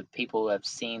to the people who have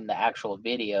seen the actual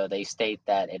video, they state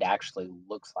that it actually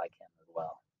looks like him as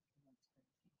well.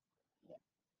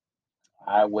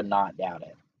 I would not doubt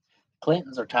it.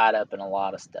 Clintons are tied up in a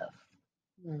lot of stuff.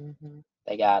 Mm-hmm.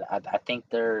 They got, I think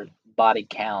their body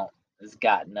count has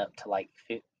gotten up to like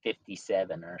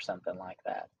 57 or something like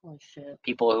that. Oh, shit.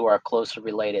 People who are closely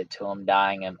related to him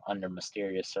dying under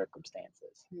mysterious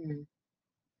circumstances.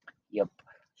 Yep.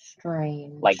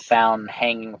 Strange. Like found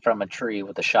hanging from a tree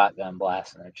with a shotgun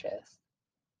blast in their chest.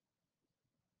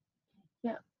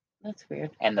 Yeah, that's weird.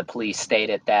 And the police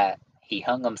stated that he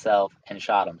hung himself and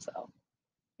shot himself.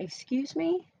 Excuse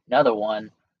me? Another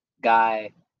one,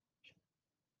 guy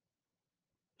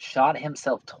shot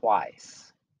himself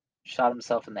twice. Shot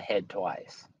himself in the head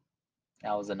twice.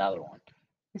 That was another one.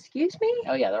 Excuse me?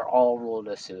 Oh yeah, they're all ruled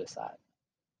as suicide.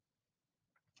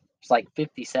 There's like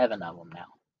 57 of them now.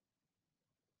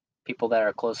 People that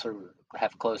are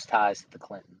have close ties to the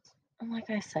Clintons. And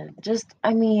like I said,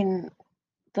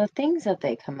 the things that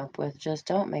they come up with just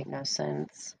don't make no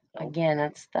sense. Nope. Again,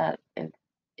 it's that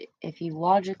if you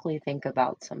logically think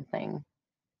about something.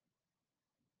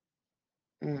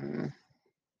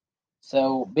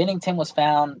 So Bennington was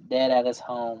found dead at his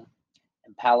home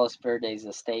in Palos Verdes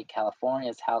estate, California.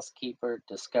 His housekeeper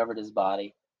discovered his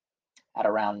body at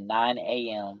around 9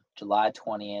 a.m., July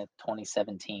 20th,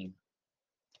 2017.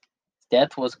 His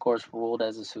death was, of course, ruled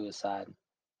as a suicide.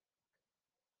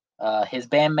 His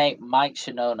bandmate Mike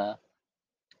Shinoda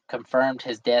confirmed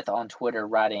his death on Twitter,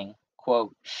 writing,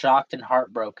 quote, "Shocked and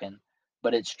heartbroken,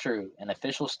 but it's true. An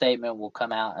official statement will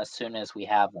come out as soon as we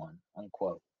have one,"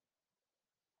 unquote.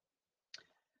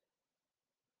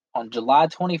 On July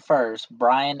 21st,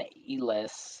 Brian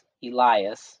Elias,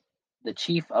 the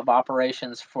chief of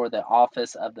operations for the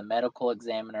Office of the Medical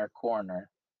Examiner Coroner,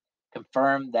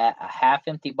 confirmed that a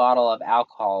half-empty bottle of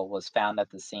alcohol was found at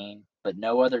the scene, but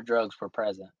no other drugs were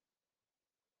present.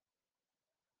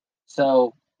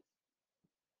 So,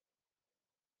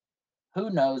 who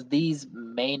knows? These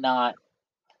may not.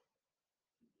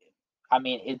 I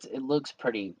mean, it looks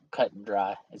pretty cut and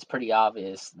dry. It's pretty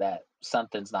obvious that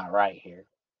something's not right here.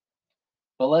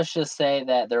 But let's just say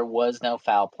that there was no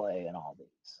foul play in all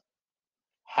these.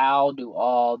 How do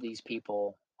all these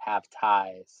people have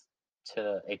ties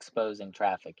to exposing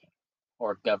trafficking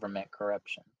or government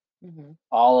corruption? Mm-hmm.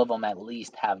 All of them at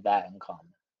least have that in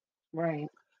common. Right.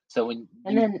 So when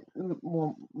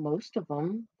most of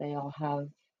them, they all have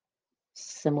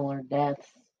similar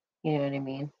deaths. You know what I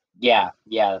mean? Yeah.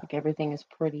 Like everything is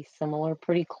pretty similar,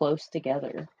 pretty close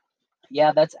together.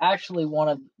 Yeah, that's actually one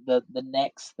of the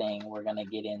next thing we're going to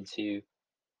get into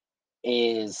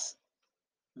is,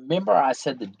 remember I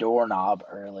said the doorknob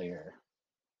earlier?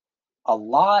 A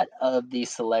lot of these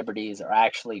celebrities are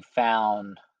actually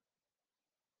found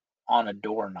on a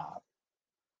doorknob.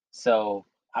 So,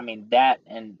 I mean, that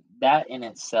in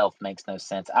itself makes no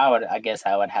sense. I guess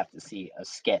I would have to see a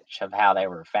sketch of how they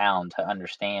were found to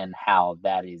understand how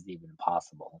that is even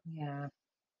possible. Yeah.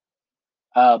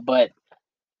 But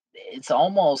it's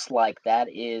almost like that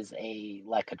is a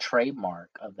trademark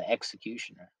of the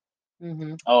executioner.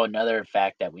 Mm-hmm. Oh, another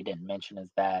fact that we didn't mention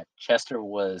is that Chester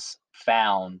was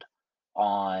found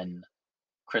on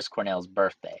Chris Cornell's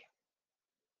birthday.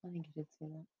 I think you did say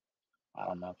that. I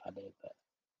don't know if I did, but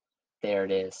there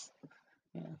it is.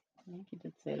 Yeah, I think you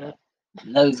did say that.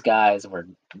 And those guys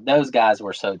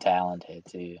were so talented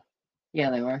too. Yeah,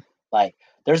 they were. Like,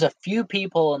 there's a few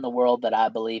people in the world that I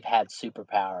believe had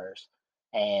superpowers,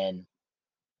 and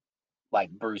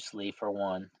like Bruce Lee for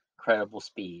one, incredible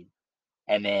speed,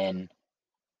 and then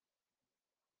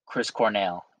Chris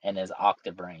Cornell and his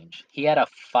octave range. He had a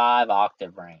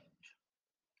 5-octave range.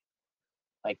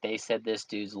 Like, they said this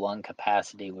dude's lung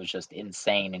capacity was just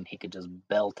insane, and he could just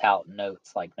belt out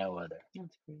notes like no other.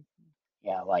 That's crazy.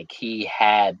 Yeah, like he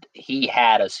had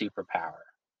a superpower.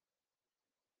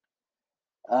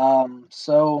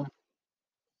 So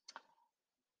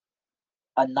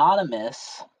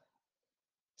Anonymous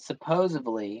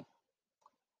supposedly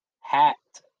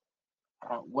hacked.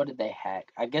 What did they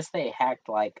hack? I guess they hacked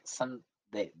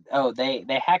they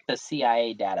hacked the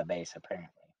CIA database. Apparently,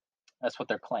 that's what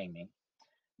they're claiming.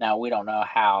 Now we don't know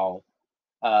how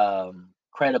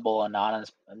credible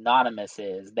Anonymous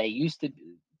is.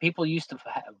 People used to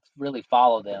really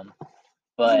follow them,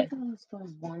 but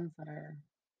those ones that are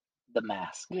the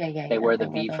mask. Yeah. They wear the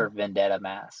They V wear for Vendetta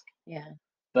mask. Yeah.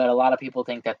 But a lot of people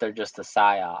think that they're just a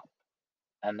psyop,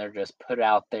 and they're just put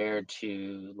out there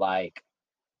to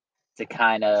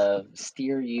kind of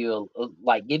steer you,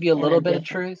 like give you a In little a bit of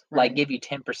different truth, like right. give you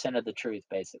 10% of the truth,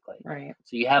 basically. Right.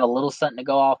 So you have a little something to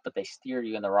go off, but they steer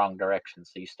you in the wrong direction.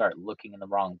 So you start looking in the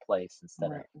wrong place instead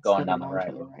of Right. going Instead of down the going right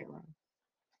to the road. right road.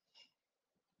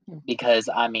 Hmm. Because,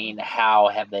 I mean, how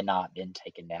have they not been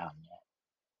taken down yet?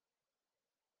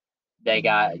 They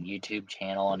got a YouTube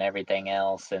channel and everything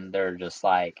else, and they're just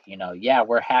like, yeah,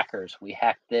 we're hackers. We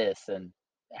hacked this, and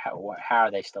how are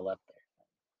they still up there?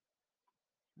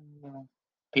 Yeah.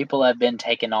 People have been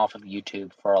taken off of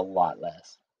YouTube for a lot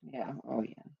less. Yeah. Oh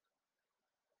yeah.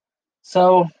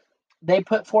 So they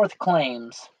put forth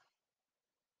claims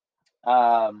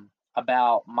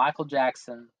about Michael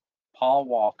Jackson, Paul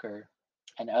Walker,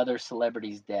 and other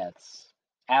celebrities' deaths.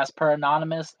 As per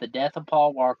Anonymous, the death of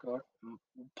Paul Walker,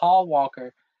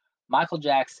 Michael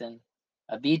Jackson,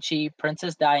 Avicii,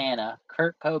 Princess Diana,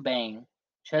 Kurt Cobain,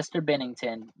 Chester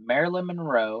Bennington, Marilyn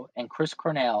Monroe, and Chris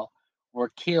Cornell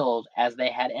were killed as they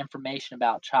had information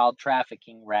about child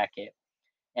trafficking racket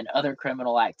and other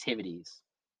criminal activities.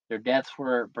 Their deaths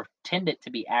were pretended to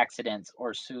be accidents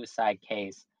or suicide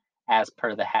case as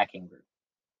per the hacking group.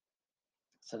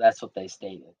 So that's what they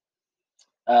stated.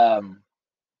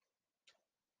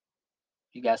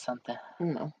 You got something?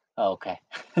 No. Oh, okay.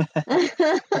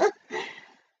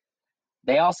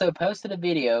 They also posted a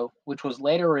video which was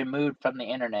later removed from the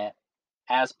internet.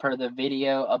 As per the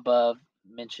video above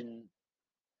mentioned,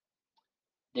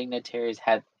 dignitaries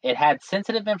had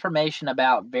sensitive information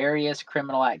about various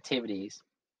criminal activities,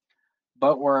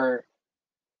 but were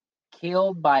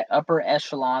killed by upper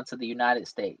echelons of the United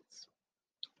States.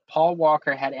 Paul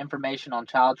Walker had information on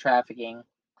child trafficking,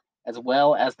 as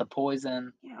well as the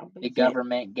poison the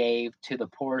government gave to the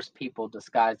poorest people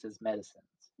disguised as medicines.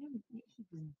 He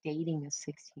was dating a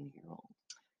 16-year-old.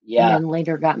 Yeah. And then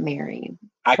later got married.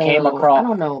 I came across. I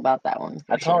don't know about that one.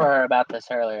 I told her about this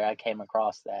earlier. I came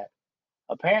across that.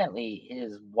 Apparently,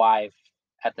 his wife,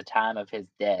 at the time of his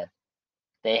death,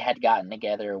 they had gotten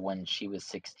together when she was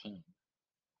 16.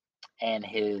 And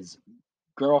his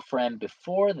girlfriend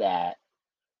before that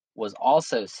was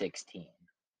also 16.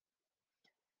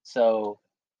 So,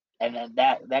 and then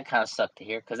that kind of sucked to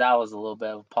hear because I was a little bit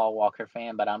of a Paul Walker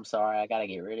fan, but I'm sorry, I got to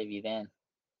get rid of you then.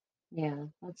 Yeah,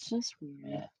 that's just weird.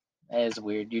 Yeah, it is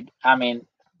weird. I mean,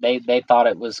 they thought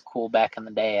it was cool back in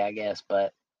the day, I guess,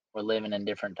 but we're living in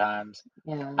different times.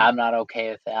 Yeah. I'm not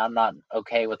okay with that. I'm not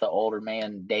okay with the older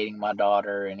man dating my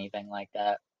daughter or anything like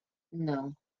that.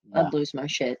 No. No. I'd lose my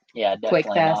shit. Yeah, definitely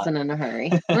quick, fast, not. and in a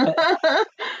hurry.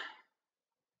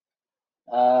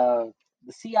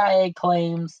 The CIA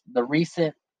claims the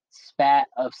recent spat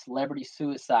of celebrity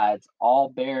suicides all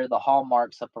bear the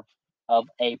hallmarks of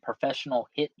a professional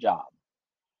hit job,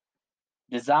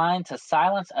 designed to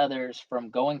silence others from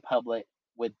going public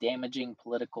with damaging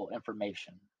political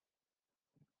information.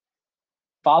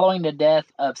 Following the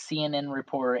death of CNN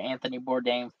reporter Anthony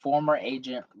Bourdain, former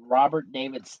agent Robert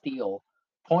David Steele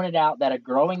pointed out that a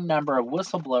growing number of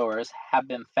whistleblowers have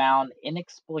been found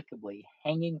inexplicably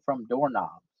hanging from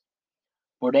doorknobs.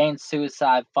 Bourdain's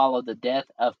suicide followed the death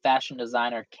of fashion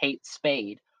designer Kate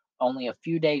Spade only a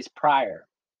few days prior.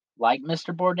 Like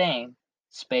Mr. Bourdain,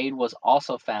 Spade was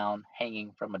also found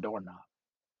hanging from a doorknob.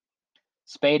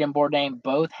 Spade and Bourdain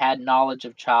both had knowledge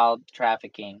of child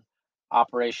trafficking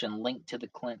operation linked to the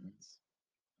Clintons.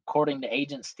 According to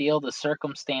Agent Steele, the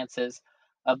circumstances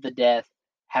of the death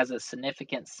has a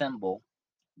significant symbol,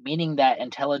 meaning that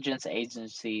intelligence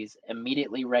agencies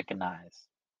immediately recognize.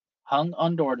 Hung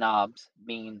on doorknobs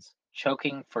means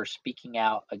choking for speaking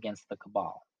out against the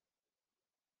cabal.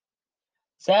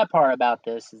 Sad part about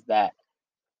this is that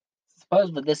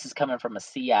supposedly this is coming from a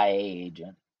CIA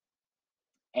agent.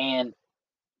 And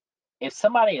if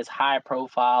somebody is high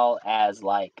profile as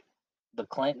like the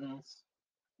Clintons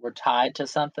were tied to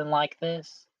something like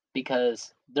this,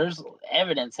 because there's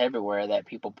evidence everywhere that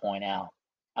people point out.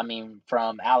 I mean,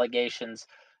 from allegations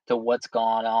to what's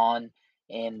gone on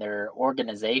in their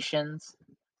organizations,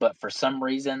 but for some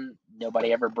reason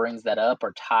nobody ever brings that up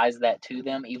or ties that to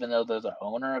them, even though they're the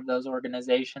owner of those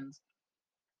organizations.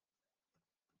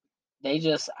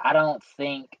 I don't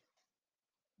think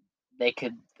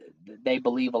they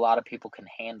believe a lot of people can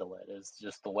handle it. Is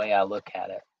just the way I look at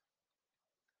it.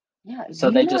 Yeah.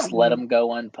 So they just let them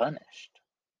go unpunished.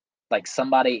 Like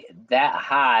somebody that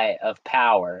high of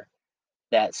power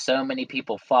that so many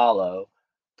people follow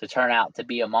to turn out to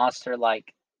be a monster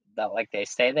like they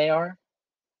say they are.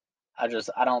 I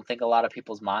don't think a lot of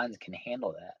people's minds can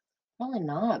handle that. Probably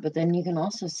not, but then you can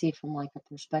also see from like a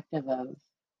perspective of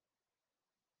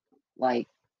like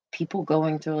people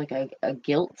going through like a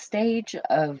guilt stage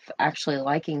of actually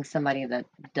liking somebody that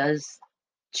does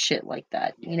shit like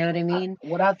that. You know what I mean?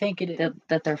 What I think it is,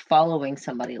 That they're following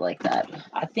somebody like that.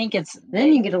 I think it's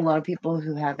Then you get a lot of people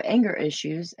who have anger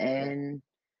issues and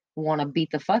want to beat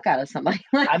the fuck out of somebody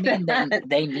like I mean, that.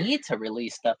 they need to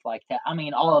release stuff like that. I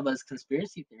mean, all of us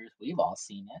conspiracy theorists, we've all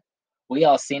seen it. We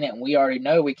all seen it, and we already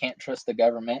know we can't trust the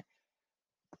government.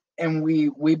 And we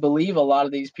believe a lot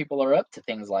of these people are up to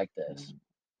things like this.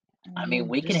 I mean,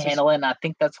 we can handle it, and I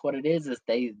think that's what it is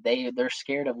they're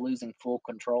scared of losing full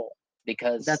control,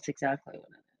 because That's exactly what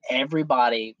it is.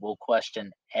 everybody will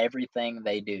question everything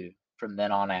they do from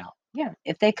then on out. Yeah,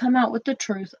 if they come out with the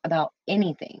truth about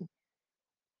anything,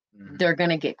 they're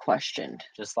gonna get questioned,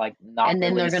 Just like not and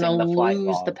then they're gonna releasing the flight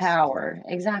lose the logs. power.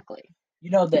 Exactly. You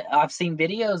know that I've seen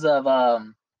videos of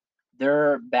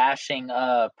they're bashing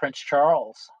Prince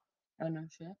Charles. Oh no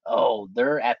shit. Oh,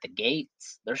 they're at the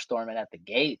gates. They're storming at the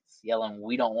gates, yelling,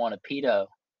 "We don't want a pedo."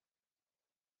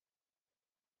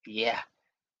 Yeah,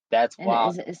 that's And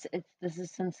wild. this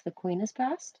is since the queen has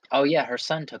passed? Oh yeah, her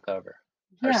son took over.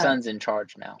 Her Yeah. son's in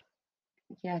charge now.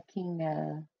 Yeah,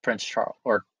 Prince Charles,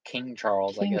 or King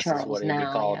Charles, I King guess is Charles what he'd be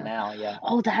now, called yeah. now. Yeah,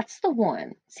 Oh, that's the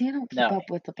one. See, I don't keep No. up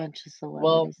with a bunch of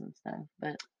Well, celebrities and stuff,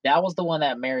 but that was the one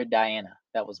that married Diana.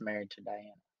 That was married to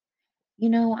Diana. you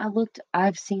know,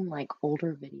 I've seen like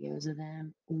older videos of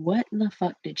them. What in the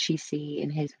fuck did she see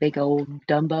in his big old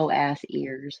Dumbo ass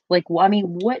ears? Like, I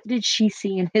mean, what did she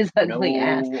see in his ugly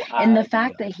ass? No And the idea.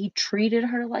 fact that he treated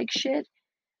her like shit,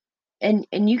 and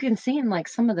you can see in like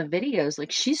some of the videos,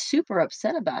 like she's super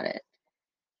upset about it.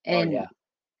 Oh And yeah,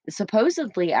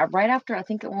 supposedly, right after, I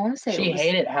think I want to say it she was,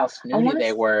 hated how I snooty want they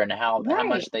to, were and how right.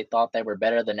 much they thought they were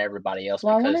better than everybody else.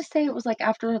 Well, I want to Because say it was like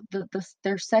after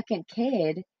their second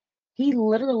kid, he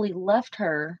literally left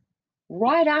her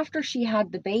right after she had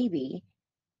the baby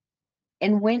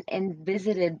and went and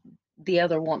visited the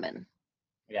other woman.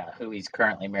 yeah, who he's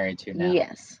currently married to now.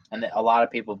 Yes. And a lot of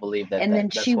people believe that, And then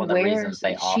that's she one of the reasons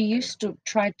they she offed her. used to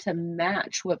try to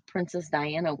match what Princess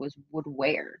Diana would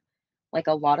wear. Like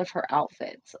a lot of her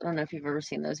outfits. I don't know if you've ever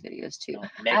seen those videos too.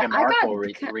 Meghan I Markle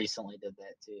got recently did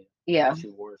that too. yeah. She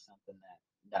wore something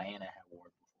that Diana had worn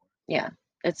before. Yeah.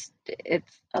 It's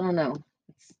I don't know.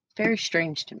 It's very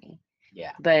strange to me.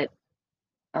 Yeah. But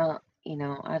you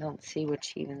know, I don't see what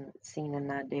she even seen in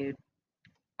that dude.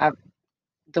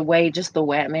 The way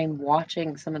I mean,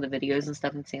 watching some of the videos and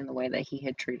stuff and seeing the way that he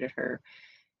had treated her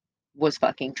was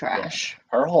fucking trash.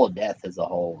 Yeah. Her whole death is a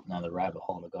whole another rabbit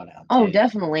hole to go down. Oh, too.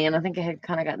 definitely. And I think I had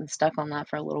kind of gotten stuck on that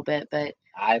for a little bit, but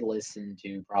I listened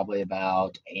to probably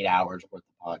about 8 hours worth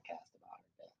of podcast about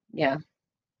her death. Yeah.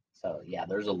 So yeah,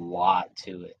 there's a lot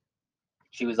to it.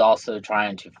 She was also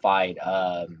trying to fight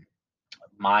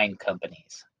mine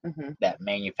companies that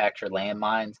manufacture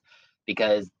landmines,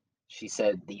 because she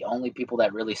said the only people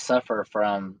that really suffer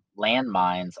from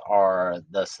landmines are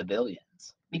the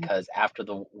civilians, because after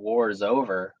the war is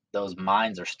over, those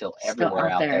mines are still everywhere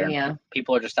out there. Yeah.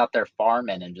 People are just out there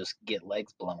farming and just get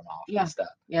legs blown off and stuff.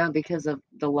 Yeah, because of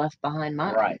the left behind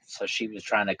mines. Right. So she was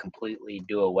trying to completely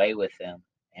do away with them,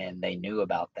 and they knew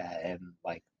about that, and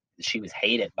like she was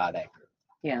hated by that group.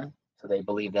 Yeah. So they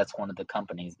believe that's one of the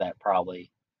companies that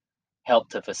probably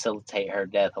helped to facilitate her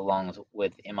death, along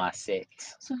with MI6.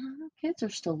 So her kids are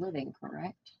still living,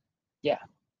 correct? Yeah.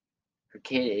 Her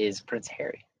kid is Prince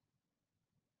Harry.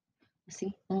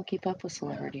 See, I don't keep up with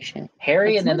celebrity shit.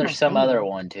 Harry, It's and then not there's my some thing. other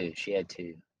one too. She had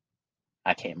two.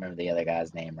 I can't remember the other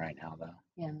guy's name right now though.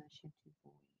 Yeah, no, she had two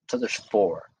boys. So there's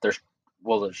four. There's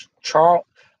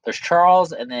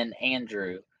Charles, and then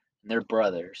Andrew, and they're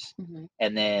brothers.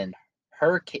 And then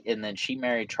her kid, and then she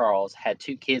married Charles, had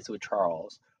two kids with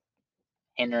Charles,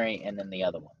 Henry, and then the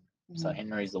other one. So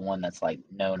Henry's the one that's like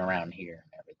known around here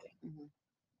and everything.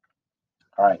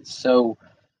 All right, so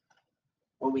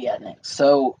where we at next?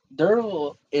 So there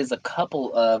is a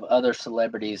couple of other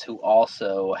celebrities who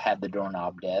also had the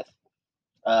doorknob death.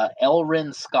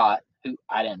 Elrin Scott, who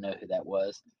I didn't know who that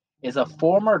was, is a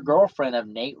former girlfriend of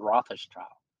Nate Rothschild,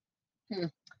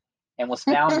 and was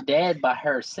found dead by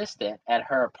her assistant at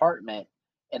her apartment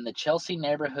in the Chelsea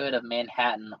neighborhood of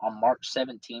Manhattan on March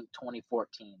 17,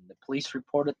 2014. The police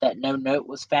reported that no note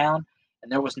was found,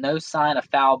 and there was no sign of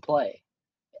foul play.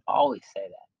 They always say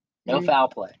that. No foul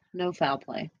play. No foul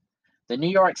play. The New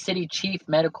York City chief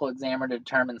medical examiner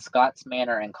determined Scott's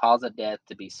manner and cause of death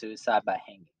to be suicide by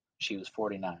hanging. She was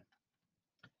 49.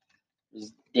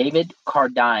 David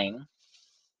Carradine,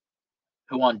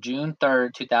 who on June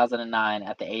 3rd, 2009,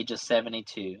 at the age of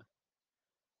 72,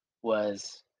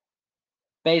 was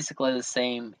basically the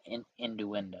same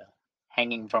innuendo,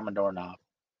 hanging from a doorknob.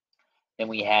 Then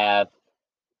we have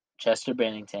Chester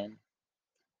Bennington,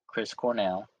 Chris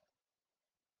Cornell.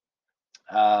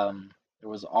 There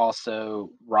was also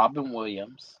Robin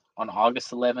Williams. On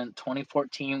August 11,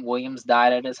 2014, Williams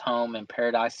died at his home in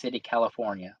Paradise City,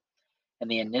 California. In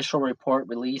the initial report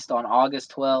released on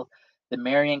August 12, the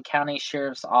Marion County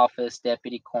Sheriff's Office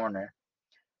deputy coroner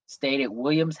stated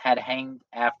Williams had hanged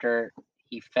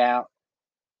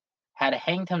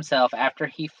himself after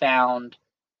he found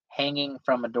hanging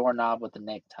from a doorknob with a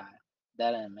necktie.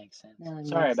 That didn't make sense.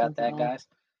 Sorry about that, guys.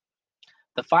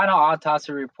 The final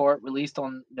autopsy report released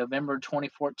on November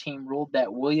 2014 ruled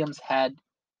that Williams had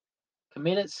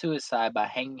committed suicide by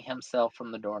hanging himself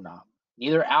from the doorknob.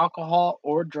 Neither alcohol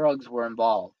or drugs were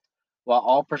involved, while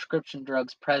all prescription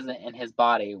drugs present in his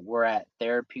body were at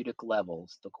therapeutic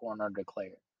levels, the coroner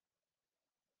declared.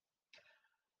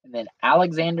 And then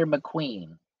Alexander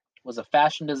McQueen was a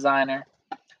fashion designer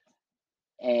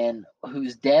and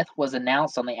whose death was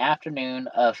announced on the afternoon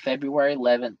of February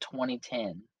 11,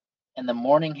 2010. In the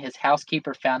morning, his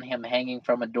housekeeper found him hanging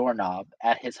from a doorknob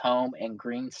at his home in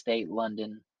Green State,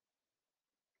 London,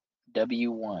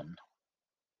 W1.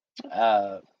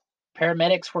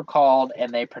 Paramedics were called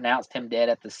and they pronounced him dead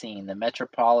at the scene. The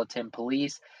Metropolitan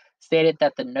Police stated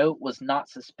that the note was not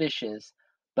suspicious,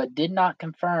 but did not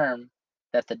confirm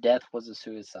that the death was a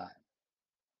suicide.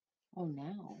 Oh,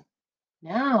 now you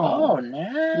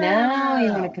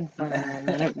want to confirm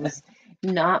that it was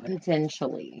not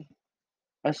potentially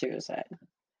a suicide.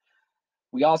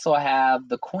 We also have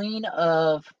the Queen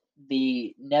of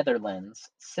the Netherlands'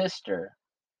 sister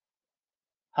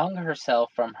hung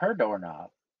herself from her doorknob.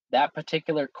 That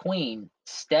particular queen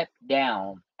stepped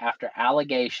down after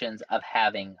allegations of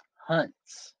having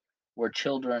hunts where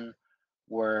children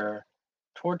were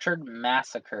tortured,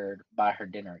 massacred by her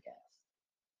dinner guests.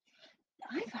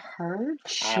 I've heard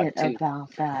shit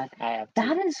about that. I have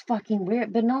that is fucking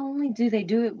weird. But not only do they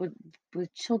do it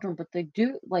with children, but they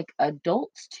do it like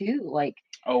adults too. Like,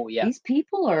 oh yeah, these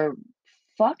people are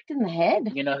fucked in the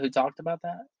head. You know who talked about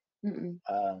that? Mm-mm.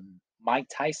 Mike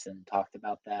Tyson talked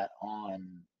about that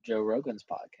on Joe Rogan's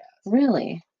podcast.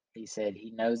 Really? He said he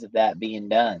knows of that being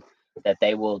done, that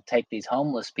they will take these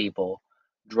homeless people,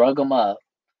 drug them up,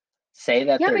 say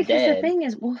that they're dead. Yeah, because the thing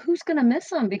is, well, who's going to miss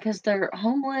them? Because they're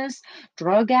homeless,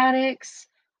 drug addicts,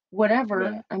 whatever.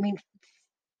 Yeah. I mean,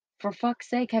 for fuck's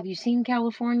sake, have you seen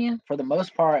California? For the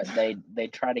most part, they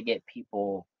try to get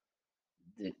people.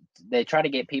 They try to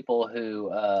get people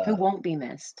who won't be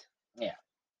missed. Yeah.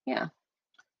 Yeah.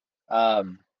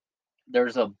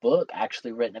 There's a book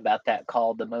actually written about that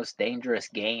called "The Most Dangerous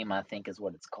Game," I think is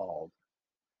what it's called.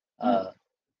 There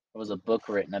was a book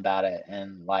written about it,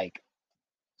 and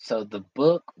so the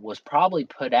book was probably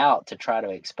put out to try to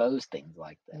expose things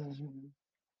like this. Mm-hmm.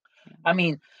 I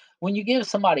mean, when you give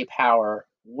somebody power,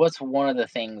 what's one of the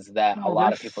things that a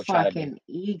lot of people try to do?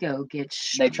 Ego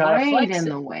gets They try to flex in it.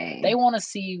 the way. They want to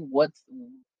see what's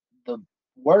the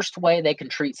worst way they can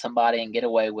treat somebody and get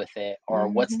away with it, or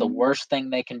what's the worst thing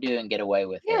they can do and get away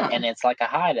with it. And it's like a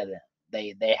high to them.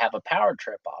 They have a power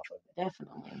trip off of it.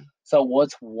 Definitely. So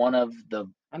what's one of the...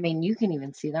 I mean, you can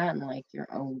even see that in like your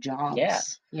own jobs. Yeah.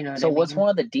 You know. So what's one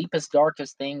of the deepest,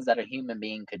 darkest things that a human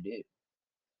being could do?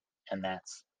 And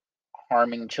that's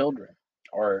harming children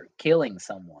or killing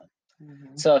someone.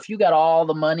 Mm-hmm. So if you got all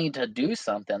the money to do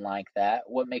something like that,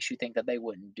 what makes you think that they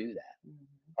wouldn't do that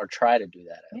or try to do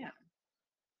that? Yeah.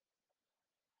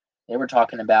 They were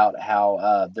talking about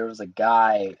how there was a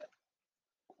guy,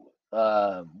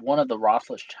 one of the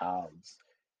Rothschilds,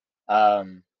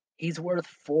 he's worth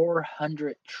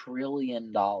 $400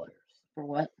 trillion. For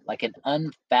what? Like an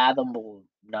unfathomable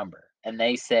number. And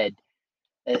they said,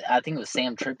 I think it was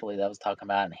Sam Tripoli that was talking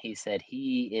about it, and he said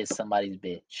he is somebody's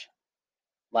bitch.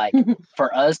 Like,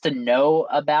 for us to know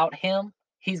about him,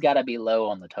 he's got to be low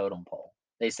on the totem pole.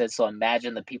 They said, so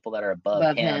imagine the people that are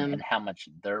above him and how much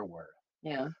they're worth.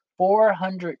 Yeah.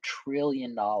 $400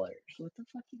 trillion. What the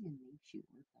fuck even makes you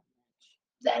worth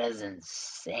that much? That is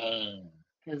insane.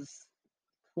 Because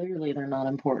clearly they're not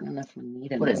important enough for me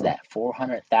to know. What is that,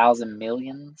 400,000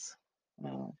 millions? I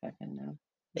don't fucking know.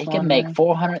 They can make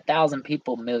 400,000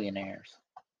 people millionaires.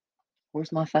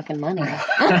 Where's my fucking money?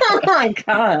 Oh my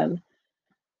God.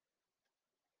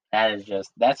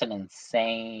 That's an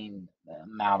insane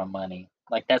amount of money.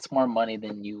 Like, that's more money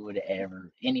than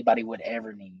anybody would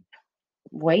ever need.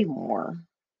 Way more.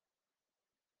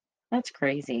 That's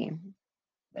crazy.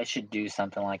 They should do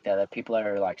something like that. That people that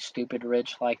are like stupid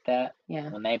rich like that. Yeah.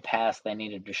 When they pass, they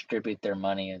need to distribute their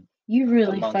money. You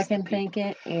really fucking think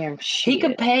it? Yeah, shit. He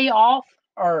could pay off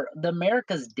the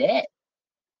America's debt.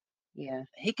 Yeah.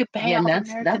 He could pay Yeah, off and that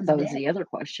Americans' poses debt. the other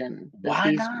question. That Why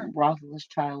these not?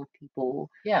 Rothschild people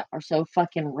Yeah, are so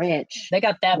fucking rich. they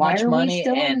got that Why much are we money,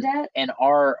 still in debt? and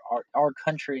our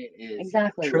country is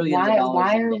Exactly. trillions of dollars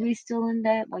Why in are debt. we still in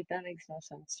debt? Like, that makes no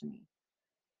sense to me.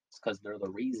 It's because they're the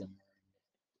reason.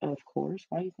 Of course.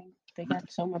 Why do you think they got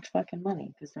so much fucking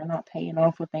money? Because they're not paying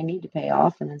off what they need to pay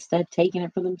off and instead taking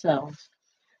it for themselves.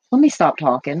 Let me stop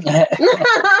talking.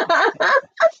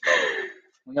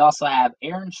 We also have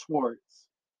Aaron Swartz,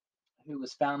 who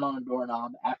was found on a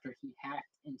doorknob after he hacked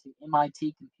into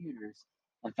MIT computers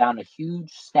and found a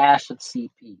huge stash of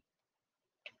CP.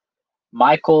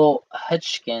 Michael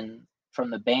Hutchkin from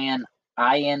the band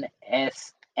INSXS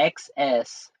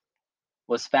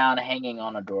was found hanging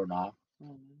on a doorknob.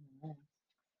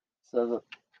 So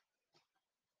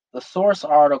the source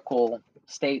article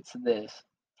states this: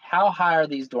 how high are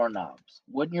these doorknobs?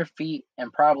 Wouldn't your feet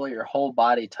and probably your whole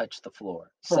body touch the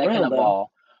floor? For Second real, of though.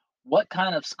 all, what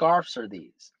kind of scarves are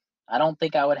these? I don't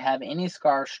think I would have any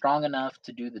scarf strong enough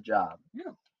to do the job.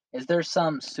 No. Is there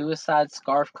some suicide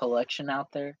scarf collection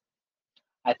out there?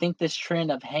 I think this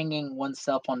trend of hanging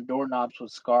oneself on doorknobs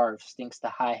with scarves stinks to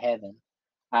high heaven.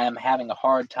 I am having a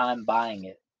hard time buying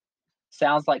it.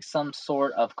 Sounds like some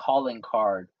sort of calling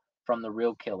card from the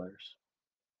real killers.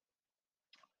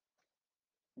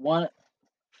 One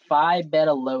Phi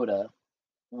Beta Loda,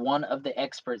 one of the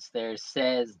experts there,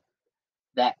 says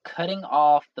that cutting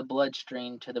off the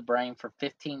bloodstream to the brain for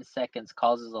 15 seconds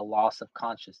causes a loss of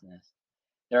consciousness.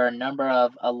 There are a number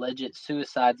of alleged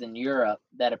suicides in Europe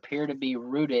that appear to be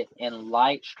rooted in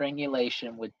light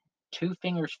strangulation with 2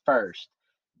 fingers first,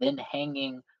 then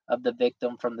hanging of the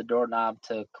victim from the doorknob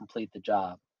to complete the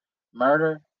job.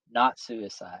 Murder, not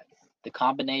suicide. The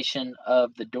combination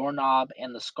of the doorknob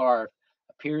and the scarf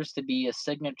appears to be a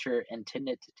signature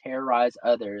intended to terrorize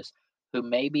others who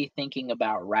may be thinking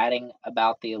about ratting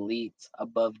about the elites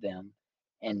above them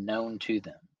and known to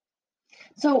them.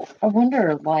 So I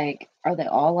wonder, like, are they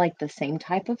all like the same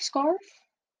type of scarf?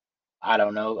 I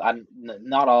don't know.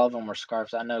 Not all of them were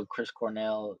scarves. I know Chris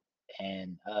Cornell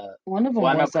and One of them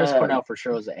well, I know was Chris Cornell for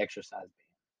sure was an exercise band.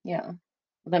 yeah.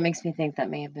 Well, that makes me think that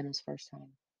may have been his first time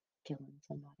killing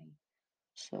somebody.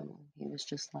 So he was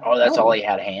just like, Oh, that's all he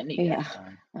had handy at yeah. the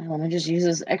time. Let me just use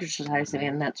this exercise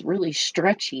band that's really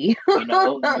stretchy. You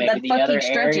know, maybe That the fucking other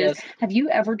stretches. areas. Have you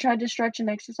ever tried to stretch an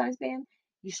exercise band?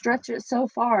 You stretch it so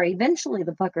far, eventually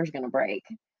the fucker's gonna break.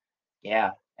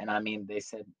 Yeah, and I mean, they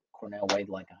said Cornell weighed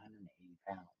like 180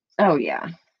 pounds. Oh yeah,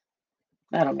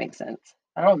 that'll make sense.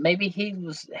 I don't know. Maybe he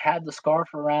had the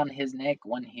scarf around his neck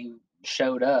when he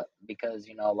showed up because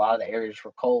a lot of the areas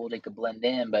were cold. It could blend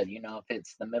in, but if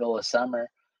it's the middle of summer,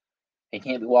 he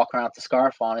can't be walking around with the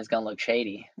scarf on. It's gonna look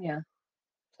shady. Yeah.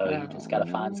 So you just got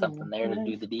to find something there to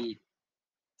do the deed.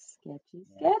 Sketchy,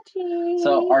 Yeah. sketchy.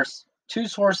 So our 2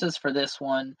 sources for this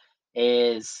one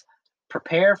is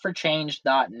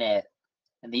prepareforchange.net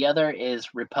and the other is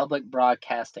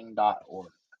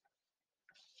republicbroadcasting.org.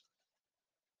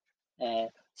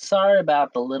 Sorry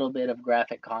about the little bit of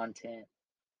graphic content.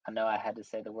 I know I had to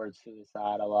say the word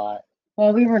suicide a lot.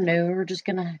 Well, we were new. We were just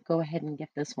gonna go ahead and get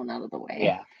this one out of the way.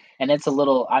 Yeah, and it's a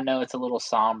little. I know it's a little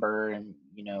somber, and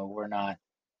we're not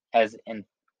as in.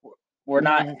 We're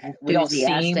not. We don't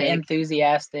seem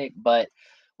enthusiastic, but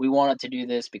we wanted to do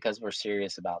this because we're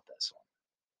serious about this one.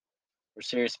 We're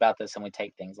serious about this, and we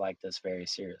take things like this very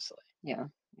seriously. Yeah.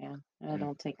 I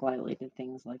don't take lightly to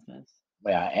things like this.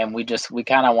 Yeah, and we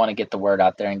kind of want to get the word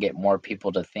out there and get more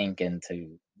people to think and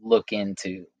to look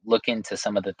into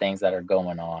some of the things that are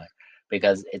going on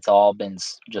because it's all been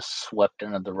just swept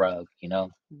under the rug.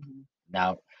 Mm-hmm.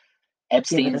 Now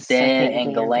Epstein's dead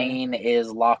and Ghislaine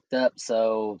is locked up,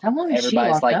 so how long is she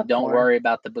everybody's locked like, up "Don't for? worry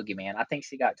about the boogeyman." I think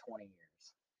she got 20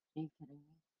 years, Are you kidding me?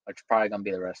 which is probably gonna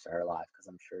be the rest of her life because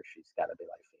I'm sure she's got to be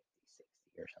like 50,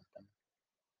 60 or something.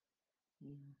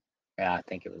 Yeah, I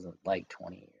think it was like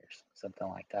 20 years, something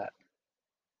like that.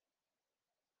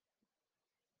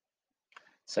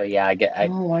 So yeah,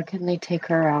 why couldn't they take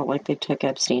her out like they took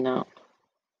Epstein out?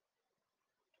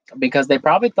 Because they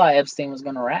probably thought Epstein was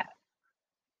gonna rat.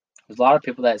 There's a lot of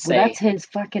people that say that's his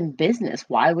fucking business.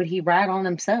 Why would he rat on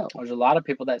himself? There's a lot of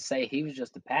people that say he was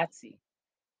just a patsy,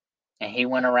 and he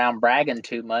went around bragging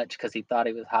too much because he thought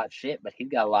he was hot shit. But he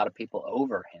got a lot of people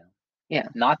over him. Yeah.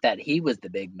 Not that he was the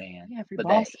big man, but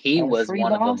that he was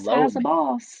one of the low has men. A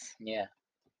boss. Yeah,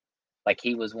 like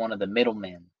he was one of the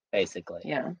middlemen, basically.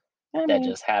 Yeah.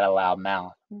 Just had a loud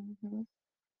mouth. Mm-hmm.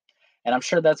 And I'm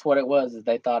sure that's what it was. Is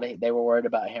they thought they were worried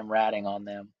about him ratting on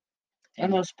them.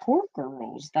 And those poor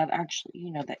girls that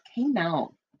actually, that came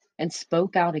out and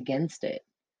spoke out against it.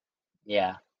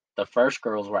 Yeah. the first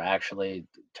girls were actually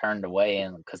turned away,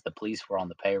 and because the police were on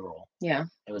the payroll. Yeah.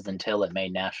 It was until it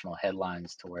made national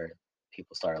headlines to where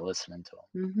people started listening to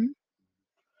them. Mm-hmm.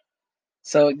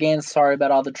 So again, sorry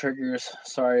about all the triggers.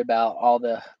 Sorry about all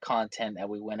the content that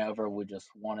we went over. We just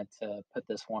wanted to put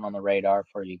this one on the radar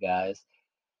for you guys.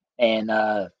 And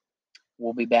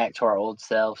we'll be back to our old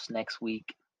selves next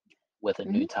week with a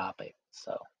new topic.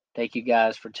 So thank you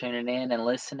guys for tuning in and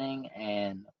listening,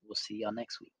 and we'll see y'all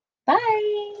next week.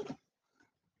 Bye.